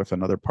wrestling with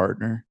another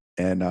partner.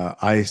 And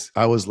I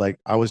was like,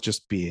 I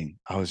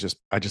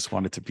just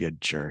wanted to be a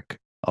jerk.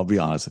 I'll be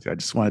honest with you. I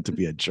just wanted to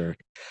be a jerk.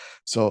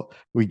 So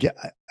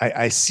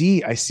I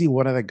see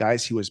one of the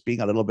guys, he was being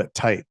a little bit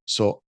tight.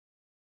 So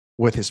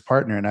with his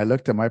partner, and I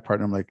looked at my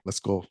partner, I'm like, let's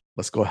go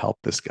help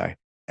this guy.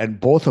 And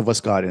both of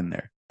us got in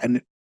there.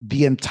 And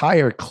the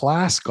entire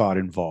class got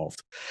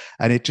involved.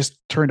 And it just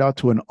turned out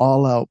to an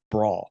all-out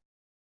brawl.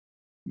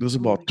 Oh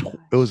my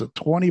It was gosh. a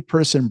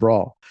 20-person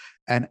brawl.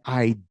 And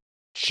I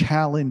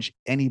challenge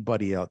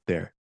anybody out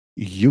there.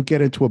 You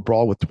get into a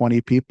brawl with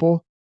 20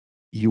 people,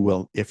 you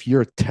will, if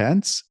you're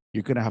tense,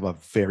 you're going to have a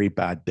very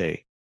bad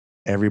day.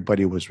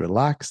 Everybody was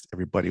relaxed,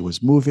 everybody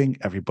was moving,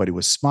 everybody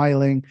was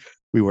smiling,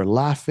 we were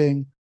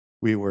laughing,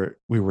 we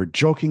were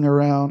joking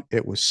around.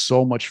 It was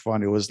so much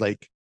fun. It was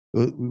like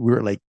we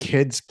were like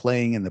kids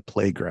playing in the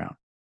playground.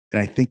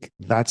 And I think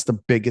that's the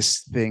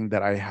biggest thing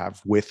that I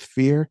have with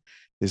fear,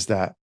 is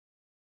that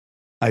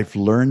I've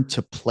learned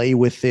to play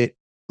with it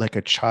like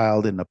a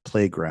child in the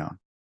playground.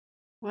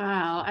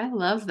 Wow, I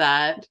love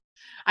that.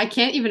 I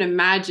can't even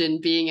imagine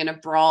being in a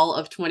brawl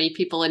of 20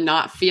 people and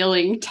not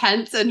feeling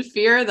tense and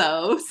fear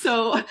though.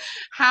 So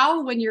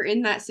how, when you're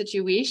in that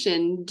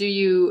situation, do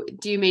you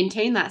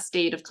maintain that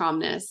state of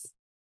calmness?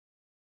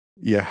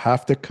 You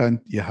have to come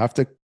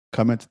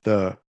into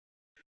the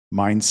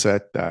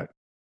mindset that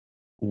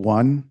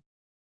one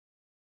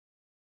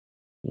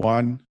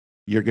one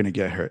you're going to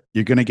get hurt,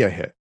 you're going to get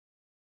hit.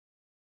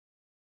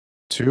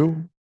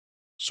 Two,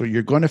 so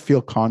you're going to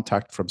feel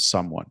contact from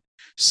someone,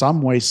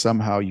 some way,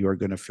 somehow you're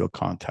going to feel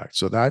contact.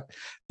 So that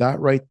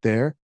right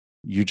there,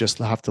 you just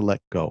have to let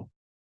go.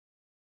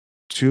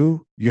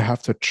 Two, you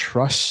have to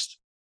trust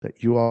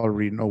that you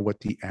already know what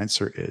the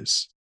answer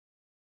is.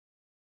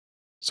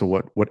 So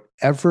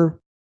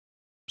whatever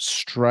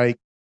strike,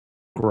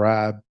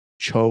 grab,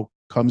 choke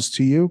comes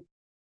to you,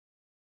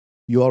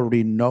 you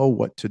already know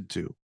what to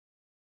do.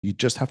 You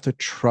just have to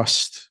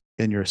trust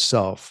in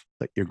yourself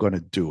that you're going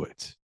to do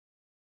it.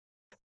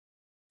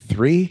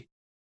 Three,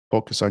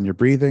 focus on your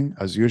breathing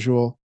as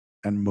usual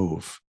and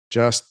move.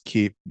 Just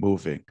keep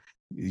moving.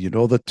 You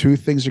know, the two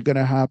things are going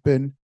to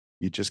happen.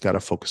 You just got to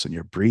focus on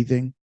your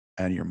breathing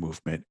and your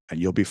movement, and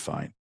you'll be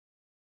fine.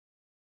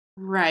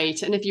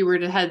 Right. And if you were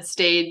to had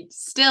stayed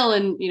still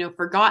and,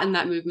 forgotten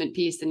that movement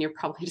piece, then you're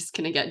probably just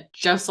going to get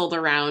jostled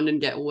around and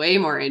get way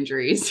more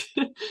injuries.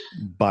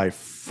 By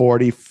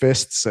 40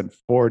 fists and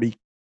 40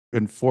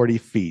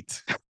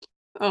 feet.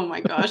 Oh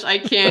my gosh, I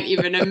can't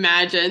even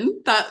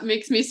imagine. That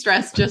makes me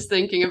stressed just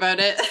thinking about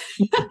it.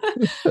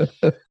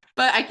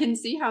 But I can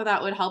see how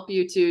that would help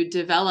you to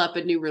develop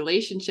a new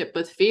relationship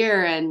with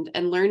fear and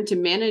learn to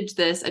manage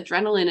this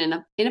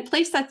adrenaline in a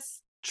place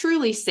that's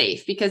truly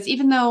safe, because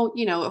even though,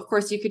 of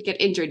course you could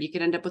get injured, you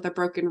could end up with a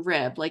broken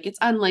rib, like it's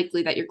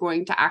unlikely that you're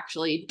going to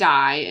actually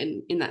die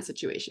in that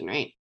situation,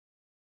 right?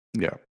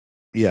 Yeah.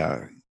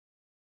 Yeah.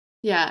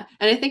 Yeah.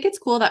 And I think it's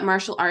cool that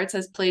martial arts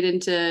has played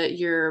into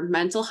your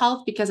mental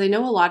health, because I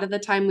know a lot of the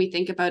time we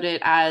think about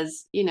it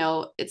as,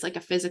 it's like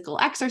a physical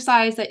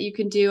exercise that you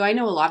can do. I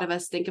know a lot of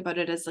us think about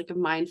it as like a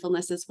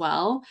mindfulness as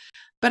well.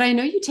 But I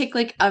know you take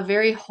like a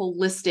very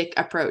holistic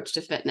approach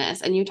to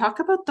fitness, and you talk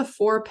about the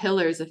four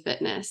pillars of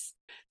fitness.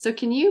 So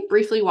can you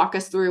briefly walk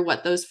us through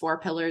what those four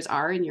pillars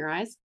are in your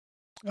eyes?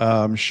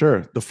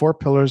 Sure. The four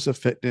pillars of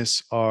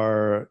fitness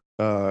are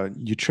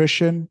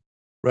nutrition,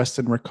 rest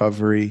and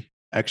recovery,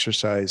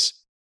 exercise,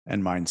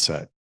 and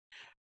mindset.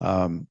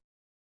 Um,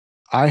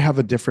 I have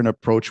a different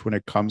approach when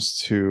it comes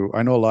to,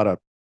 I know a lot of,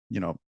 you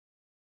know,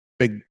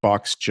 big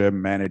box gym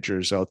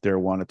managers out there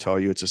want to tell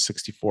you it's a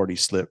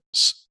 60-40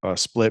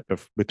 split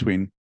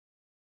between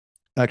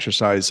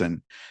exercise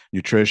and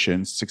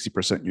nutrition,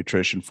 60%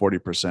 nutrition,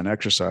 40%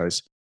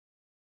 exercise.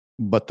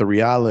 But the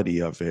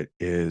reality of it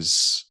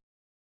is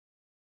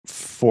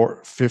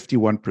for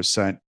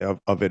 51%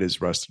 of it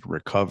is rest and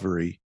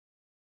recovery.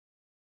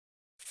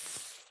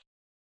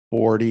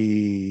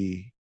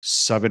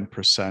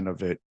 47%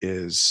 of it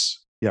is,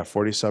 yeah,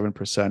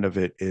 47% of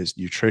it is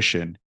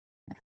nutrition.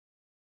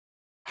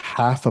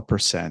 Half a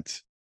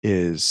percent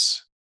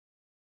is,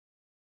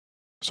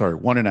 sorry,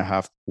 one and a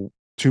half,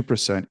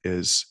 2%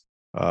 is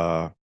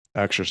uh,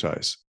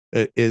 exercise.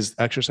 It is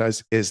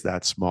exercise is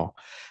that small.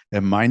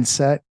 And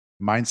mindset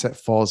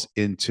falls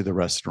into the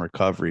rest and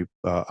recovery.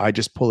 I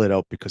just pull it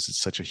out because it's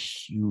such a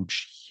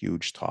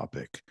huge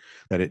topic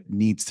that it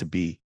needs to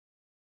be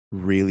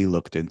really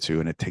looked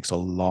into, and it takes a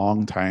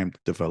long time to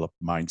develop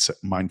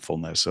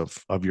mindfulness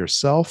of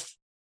yourself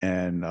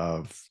and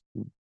of,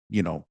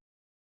 you know,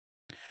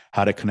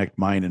 how to connect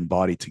mind and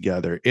body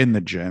together in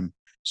the gym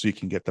so you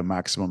can get the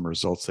maximum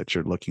results that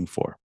you're looking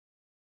for.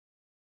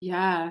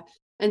 Yeah.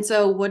 And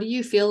so, what do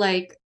you feel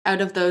like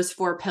out of those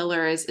four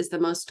pillars is the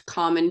most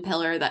common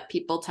pillar that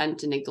people tend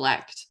to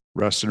neglect?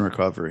 Rest and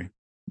recovery,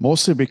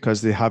 mostly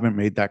because they haven't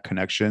made that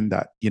connection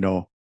that,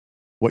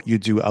 what you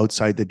do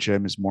outside the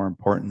gym is more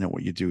important than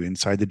what you do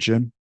inside the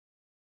gym.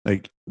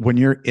 Like when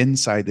you're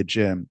inside the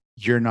gym,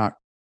 you're not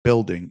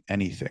building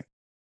anything.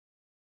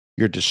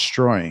 You're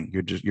destroying.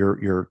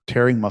 You're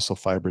tearing muscle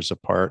fibers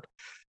apart.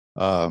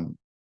 Um,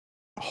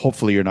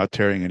 Hopefully, you're not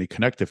tearing any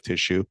connective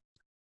tissue.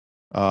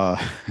 Uh,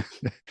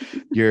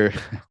 you're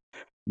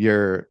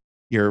you're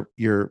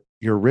you're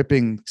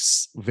ripping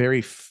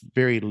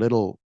very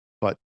little,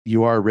 but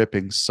you are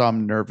ripping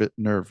some nerves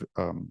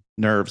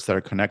that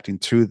are connecting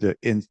to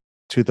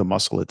the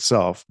muscle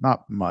itself.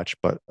 Not much,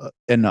 but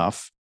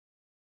enough.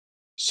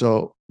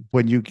 So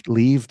when you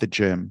leave the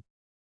gym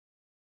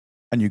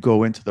and you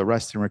go into the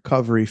rest and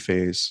recovery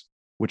phase,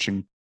 which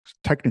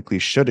technically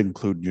should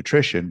include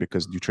nutrition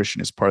because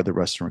nutrition is part of the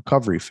rest and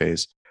recovery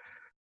phase.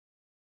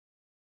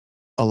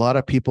 A lot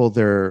of people,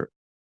 that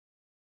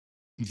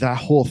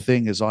whole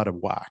thing is out of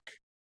whack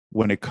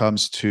when it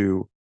comes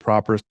to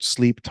proper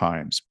sleep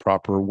times,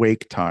 proper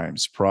wake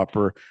times,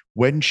 proper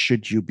when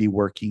should you be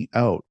working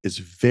out is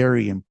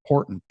very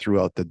important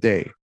throughout the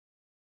day.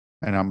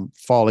 And I'm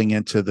falling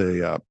into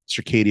the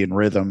circadian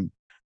rhythm.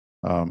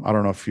 I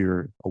don't know if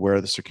you're aware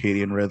of the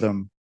circadian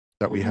rhythm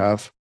that we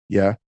have.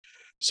 Yeah.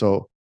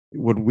 So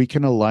when we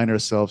can align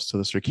ourselves to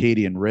the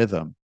circadian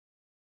rhythm,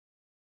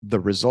 the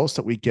results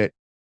that we get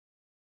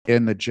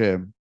in the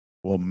gym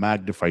will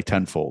magnify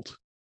tenfold.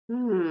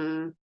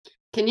 Hmm.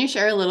 Can you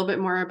share a little bit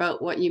more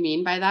about what you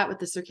mean by that with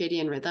the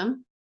circadian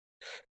rhythm?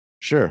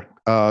 Sure.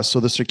 So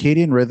the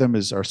circadian rhythm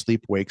is our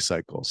sleep wake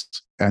cycles.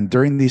 And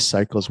during these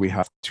cycles, we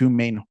have two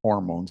main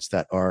hormones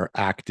that are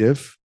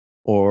active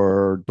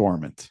or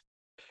dormant.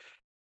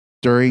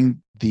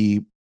 During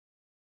the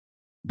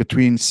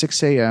between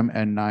 6 a.m.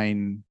 and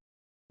 9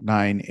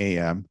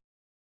 a.m.,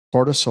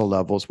 cortisol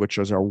levels, which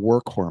is our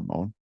work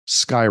hormone,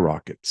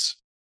 skyrockets.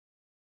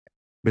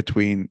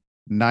 Between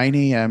 9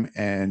 a.m.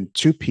 and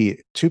 2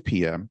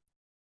 p.m.,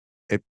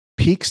 it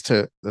peaks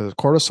to the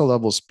cortisol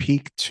levels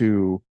peaked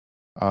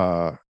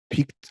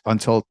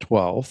until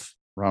 12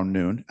 around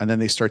noon, and then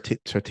they start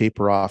to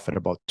taper off at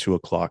about 2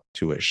 o'clock,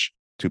 2-ish,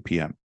 2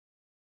 p.m.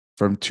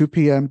 From 2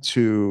 p.m.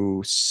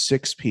 to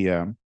 6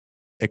 p.m.,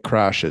 it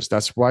crashes.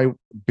 That's why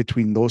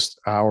between those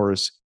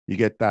hours, you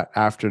get that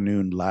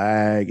afternoon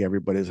lag.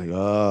 Everybody's like,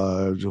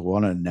 oh, I just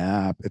want a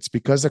nap. It's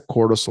because the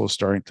cortisol is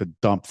starting to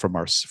dump from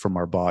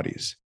our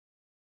bodies.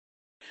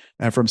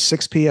 And from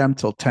 6 p.m.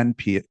 till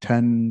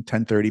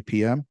 10:30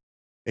 p.m.,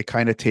 it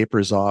kind of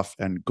tapers off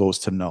and goes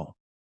to null.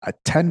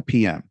 At 10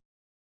 p.m.,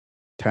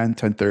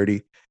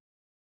 10:30,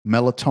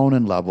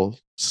 melatonin level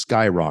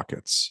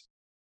skyrockets.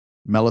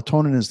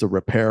 Melatonin is the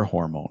repair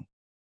hormone,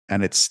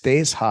 and it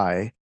stays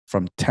high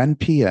from 10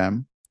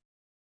 p.m.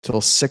 till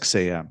 6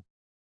 a.m.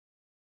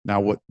 Now,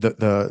 what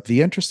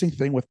the interesting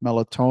thing with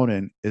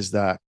melatonin is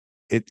that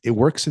it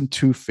works in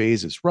two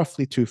phases,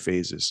 roughly two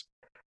phases.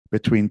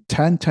 Between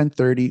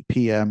 10:30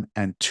 p.m.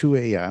 and 2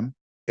 a.m.,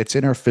 it's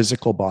in our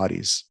physical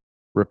bodies,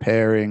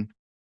 repairing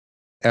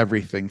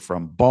everything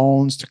from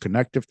bones to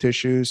connective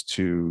tissues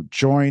to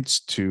joints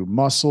to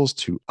muscles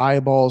to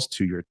eyeballs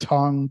to your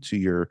tongue to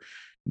your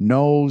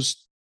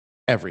nose,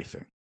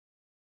 everything,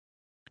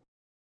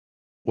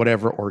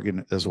 whatever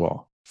organ as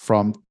well.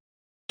 From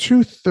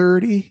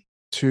 2:30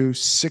 to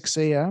 6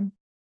 a.m.,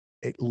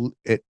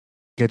 it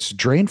gets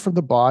drained from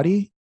the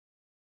body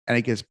and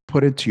it gets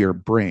put into your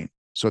brain.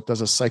 So it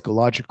does a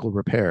psychological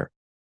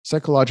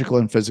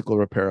and physical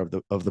repair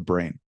of the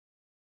brain.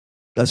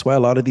 That's why a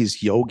lot of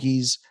these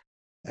yogis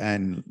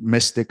and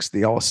mystics,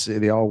 they all say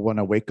they all want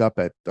to wake up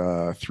at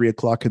 3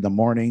 o'clock in the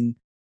morning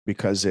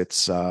because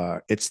it's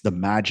the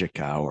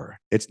magic hour.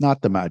 It's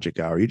not the magic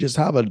hour. You just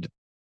have a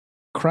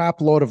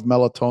crap load of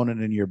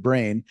melatonin in your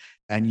brain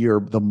and you're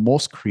the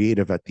most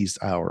creative at these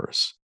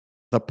hours.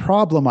 The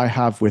problem I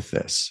have with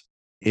this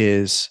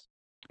is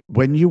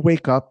when you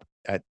wake up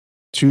at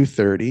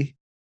 2:30,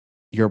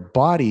 your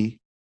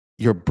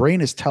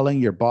brain is telling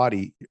your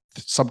body,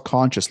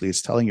 subconsciously,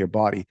 it's telling your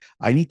body,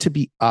 I need to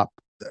be up.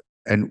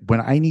 And when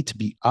I need to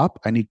be up,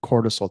 I need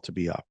cortisol to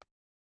be up.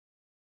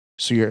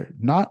 So you're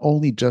not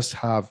only just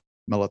have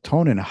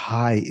melatonin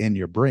high in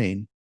your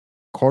brain,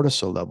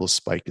 cortisol levels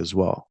spike as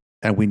well.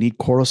 And we need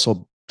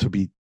cortisol to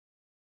be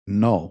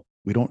null.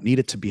 We don't need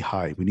it to be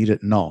high. We need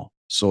it null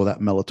so that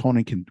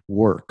melatonin can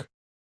work.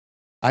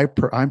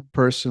 I'm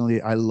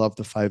personally, I love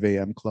the 5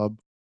 a.m. club.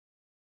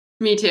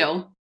 Me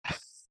too.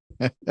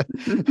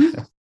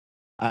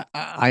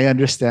 I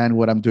understand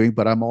what I'm doing,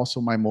 but I'm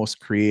also my most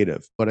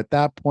creative. But at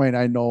that point,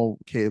 I know,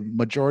 okay,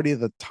 majority of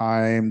the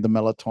time, the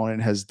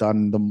melatonin has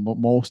done the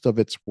most of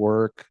its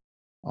work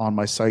on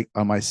my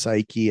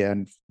psyche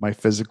and my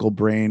physical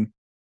brain.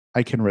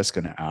 I can risk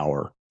an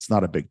hour. It's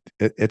not a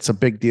it's a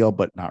big deal,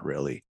 but not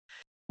really.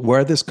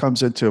 Where this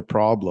comes into a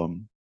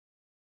problem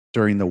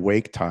during the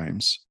wake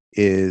times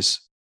is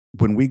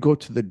when we go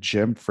to the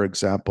gym, for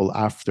example,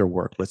 after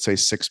work, let's say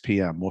 6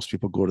 p.m., most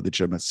people go to the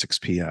gym at 6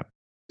 p.m.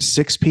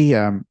 6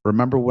 p.m.,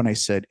 remember when I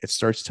said it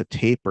starts to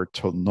taper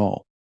to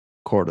null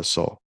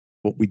cortisol?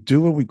 What we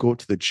do when we go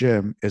to the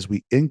gym is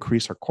we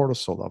increase our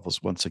cortisol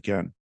levels once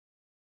again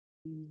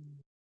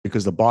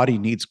because the body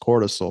needs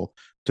cortisol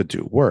to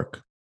do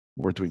work.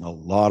 We're doing a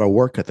lot of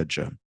work at the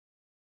gym,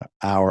 an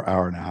hour,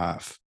 hour and a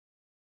half.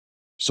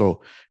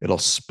 So it'll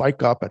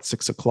spike up at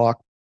 6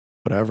 o'clock,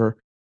 whatever,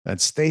 and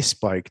stay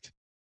spiked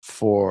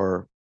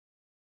for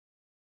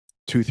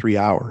 2, 3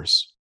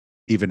 hours,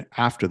 even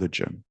after the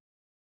gym.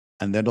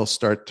 And then it'll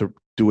start to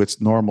do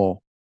its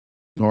normal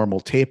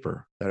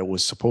taper that it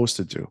was supposed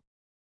to do.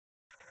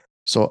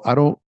 So I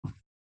don't,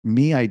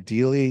 me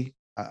ideally,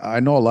 I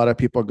know a lot of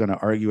people are going to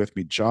argue with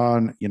me,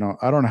 John,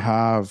 I don't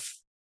have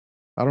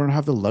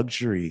the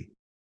luxury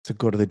to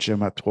go to the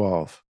gym at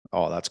 12.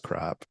 Oh, that's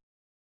crap.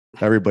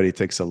 Everybody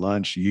takes a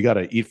lunch. You got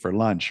to eat for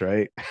lunch,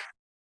 right?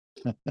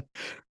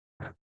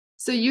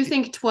 So you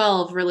think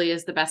 12 really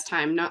is the best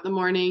time, not the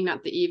morning,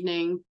 not the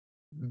evening?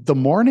 The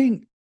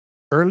morning,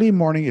 early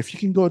morning, if you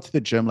can go to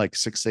the gym like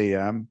 6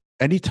 a.m.,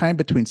 anytime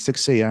between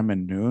 6 a.m.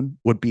 and noon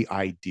would be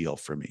ideal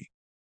for me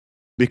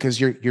because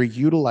you're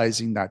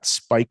utilizing that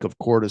spike of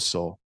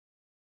cortisol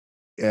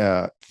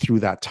through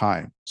that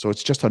time. So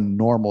it's just a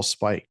normal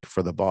spike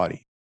for the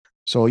body.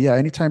 So yeah,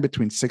 anytime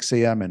between 6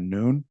 a.m. and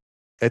noon,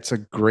 it's a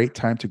great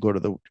time to go to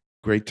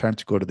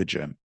the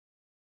gym.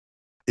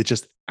 It's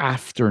just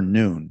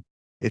afternoon.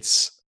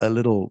 It's a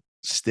little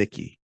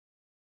sticky.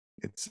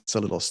 It's a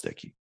little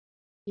sticky.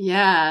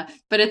 Yeah,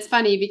 but it's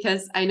funny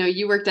because I know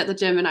you worked at the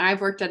gym and I've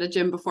worked at a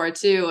gym before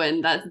too,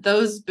 and that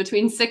those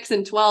between 6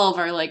 and 12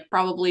 are like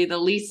probably the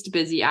least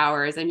busy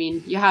hours. I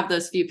mean, you have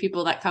those few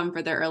people that come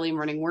for their early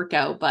morning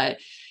workout, but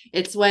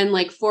it's when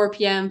like 4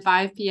 p.m.,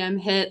 5 p.m.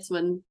 hits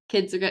when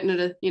kids are getting out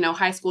of,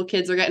 high school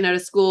kids are getting out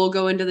of school,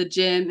 go into the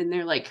gym, and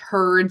they're like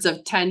herds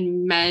of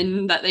 10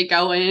 men that they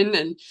go in,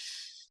 and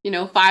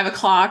 5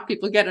 o'clock,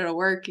 people get out of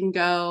work and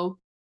go.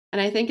 And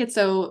I think it's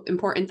so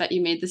important that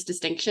you made this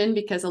distinction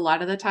because a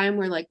lot of the time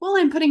we're like, well,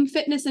 I'm putting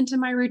fitness into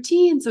my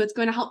routine. So it's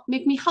going to help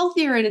make me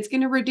healthier and it's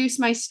going to reduce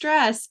my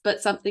stress.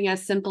 But something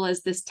as simple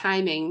as this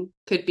timing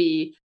could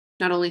be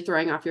not only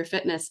throwing off your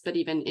fitness, but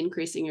even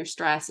increasing your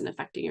stress and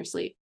affecting your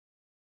sleep.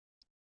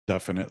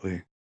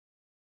 Definitely,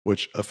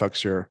 which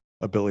affects your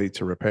ability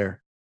to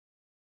repair.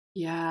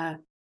 Yeah.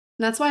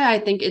 That's why I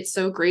think it's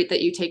so great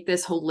that you take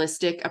this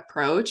holistic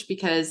approach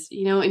because,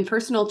 in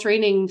personal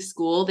training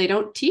school, they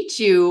don't teach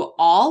you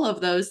all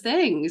of those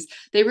things.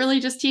 They really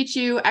just teach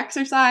you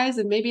exercise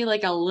and maybe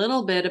like a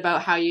little bit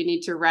about how you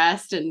need to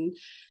rest and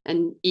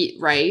eat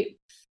right.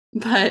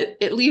 But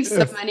it leaves so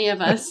If many of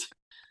us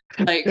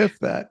like if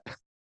that.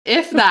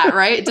 if that,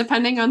 right?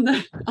 Depending on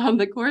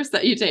the course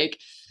that you take.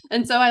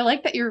 And so I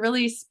like that you're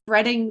really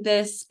spreading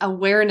this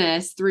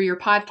awareness through your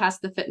podcast,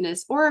 The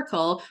Fitness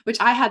Oracle, which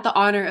I had the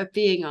honor of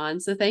being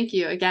on. So thank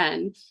you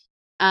again.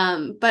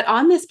 But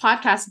on this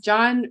podcast,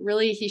 John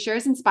really he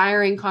shares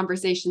inspiring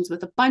conversations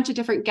with a bunch of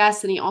different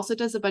guests, and he also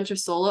does a bunch of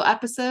solo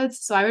episodes.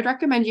 So I would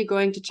recommend you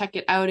going to check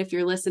it out if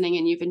you're listening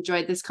and you've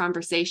enjoyed this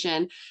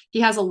conversation.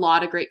 He has a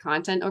lot of great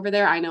content over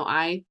there. I know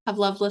I have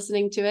loved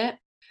listening to it.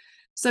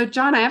 So,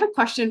 John, I have a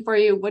question for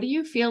you. What do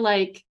you feel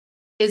like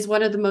is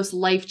one of the most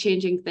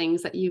life-changing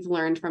things that you've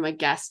learned from a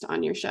guest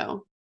on your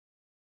show?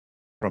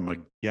 From a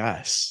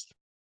guest.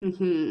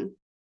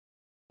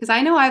 Because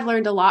I know I've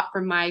learned a lot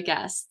from my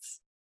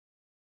guests.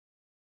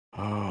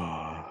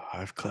 Oh,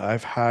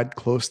 I've had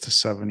close to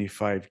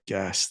 75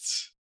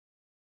 guests.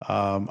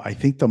 I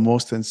think the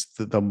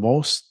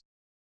most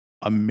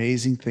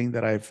amazing thing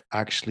that I've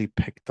actually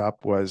picked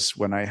up was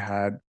when I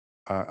had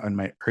on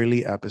my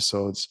early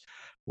episodes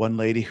one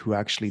lady who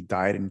actually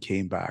died and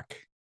came back,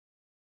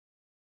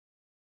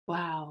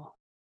 Wow.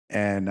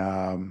 and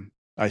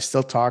I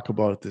still talk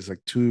about this like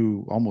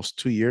almost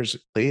 2 years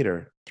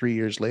later, 3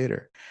 years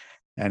later,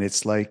 and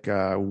it's like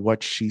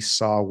what she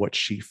saw, what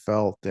she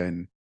felt,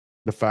 and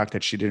the fact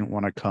that she didn't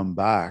want to come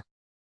back,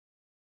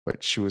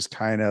 but she was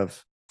kind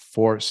of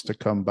forced to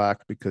come back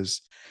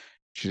because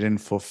she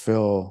didn't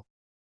fulfill,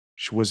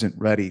 she wasn't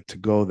ready to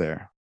go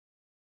there.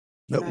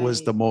 That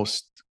was the Right.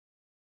 most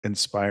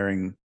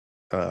inspiring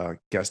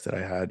guest that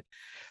I had.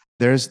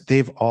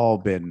 They've all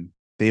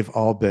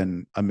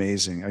been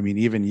amazing. I mean,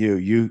 even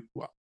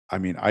I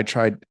mean, I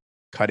tried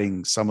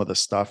cutting some of the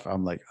stuff.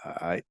 I'm like,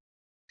 I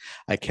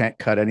can't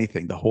cut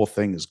anything. The whole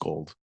thing is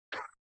gold.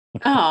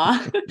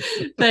 Oh,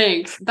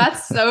 thanks.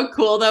 That's so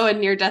cool, though, a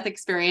near-death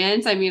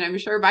experience. I mean, I'm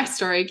sure my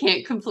story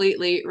can't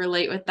completely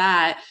relate with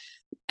that.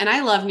 And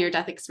I love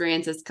near-death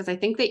experiences because I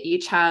think they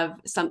each have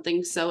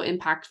something so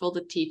impactful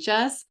to teach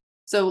us.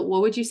 So,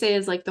 what would you say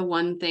is like the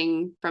one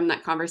thing from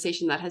that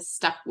conversation that has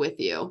stuck with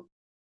you?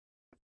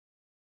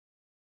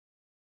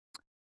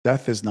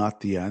 Death is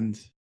not the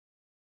end.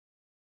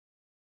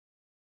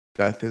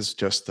 Death is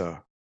just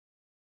a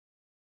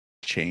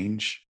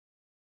change.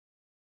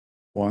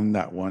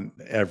 One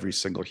every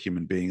single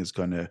human being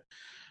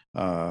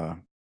uh,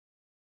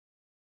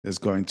 is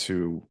going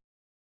to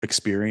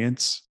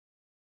experience.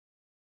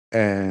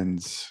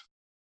 And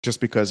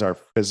just because our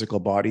physical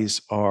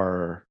bodies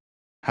are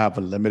have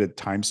a limited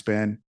time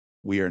span,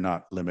 we are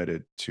not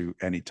limited to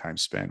any time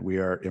span. We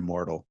are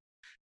immortal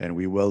and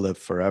we will live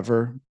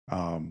forever.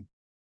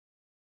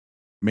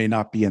 May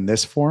not be in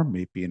this form,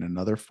 may be in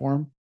another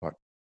form, but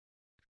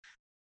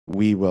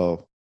we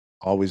will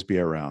always be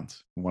around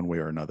one way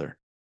or another.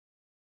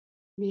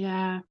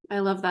 Yeah, I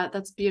love that.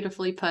 That's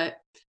beautifully put.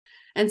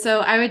 And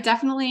so I would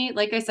definitely,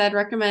 like I said,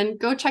 recommend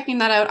go checking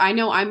that out. I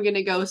know I'm going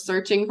to go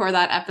searching for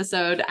that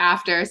episode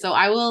after. So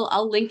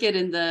I'll link it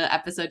in the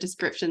episode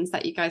descriptions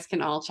that you guys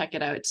can all check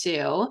it out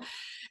too.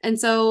 And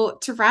so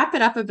to wrap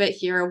it up a bit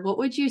here, what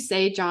would you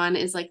say, John,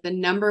 is like the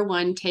number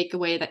one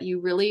takeaway that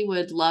you really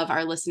would love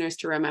our listeners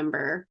to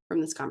remember from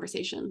this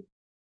conversation?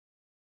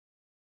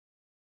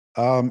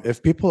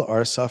 If people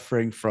are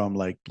suffering from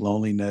like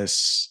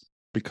loneliness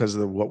because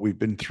of what we've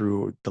been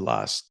through the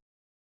last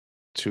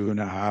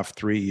 2.5,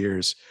 3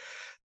 years,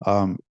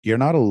 you're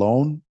not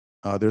alone.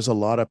 There's a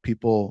lot of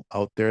people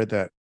out there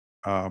that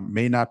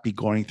may not be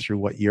going through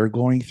what you're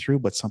going through,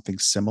 but something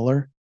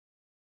similar.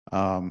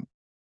 Um,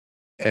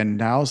 and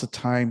now's the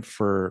time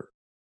for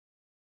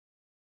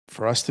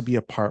us to be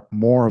a part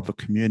more of a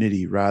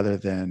community rather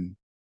than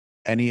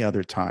any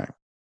other time.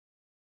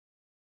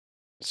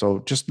 So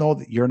just know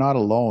that you're not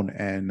alone,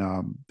 and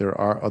there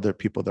are other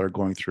people that are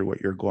going through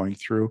what you're going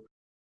through,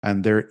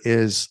 and there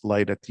is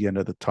light at the end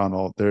of the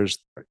tunnel. There's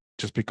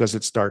just because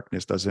it's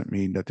darkness doesn't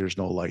mean that there's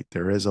no light.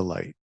 There is a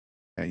light,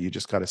 and you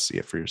just got to see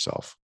it for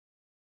yourself.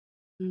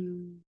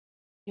 Mm,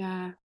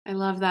 yeah, I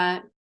love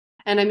that.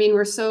 And I mean,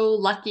 we're so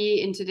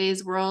lucky in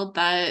today's world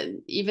that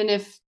even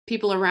if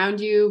people around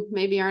you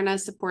maybe aren't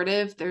as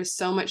supportive, there's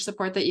so much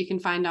support that you can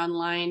find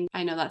online.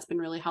 I know that's been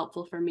really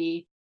helpful for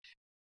me.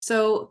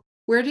 So,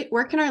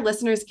 where can our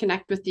listeners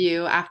connect with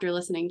you after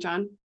listening,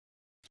 John?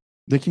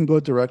 They can go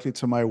directly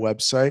to my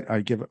website.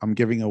 I'm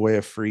giving away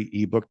a free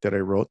ebook that I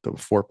wrote, the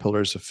 4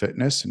 pillars of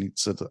fitness, and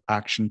it's an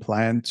action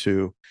plan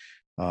to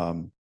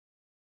um,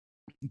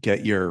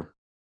 get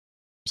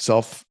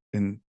yourself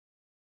in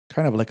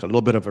kind of like a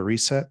little bit of a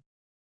reset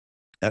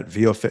at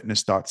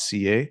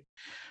viofitness.ca.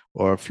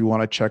 Or if you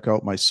want to check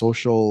out my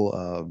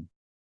social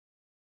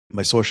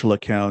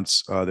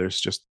accounts,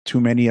 there's just too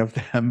many of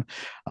them.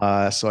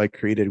 So I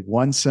created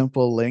one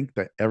simple link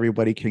that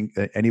anybody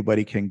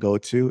can go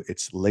to.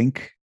 It's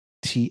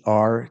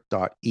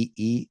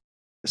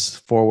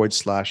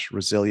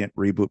linktr.ee/resilient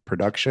reboot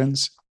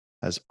productions,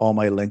 has all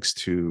my links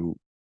to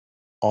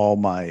all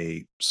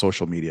my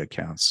social media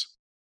accounts.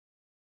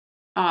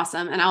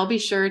 Awesome. And I'll be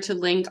sure to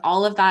link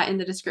all of that in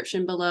the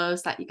description below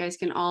so that you guys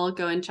can all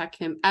go and check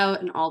him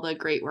out and all the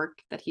great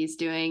work that he's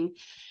doing.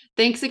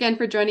 Thanks again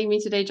for joining me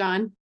today,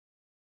 John.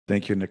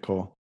 Thank you,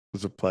 Nicole. It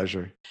was a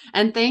pleasure.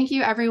 And thank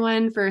you,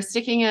 everyone, for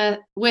sticking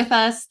with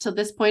us till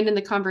this point in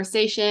the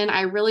conversation.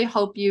 I really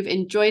hope you've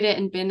enjoyed it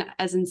and been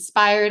as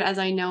inspired as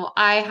I know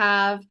I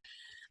have.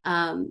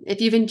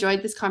 If you've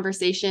enjoyed this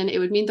conversation, it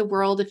would mean the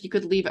world if you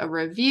could leave a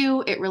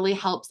review. It really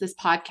helps this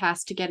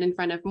podcast to get in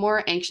front of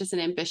more anxious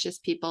and ambitious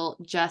people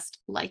just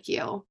like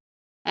you.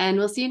 And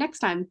we'll see you next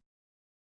time.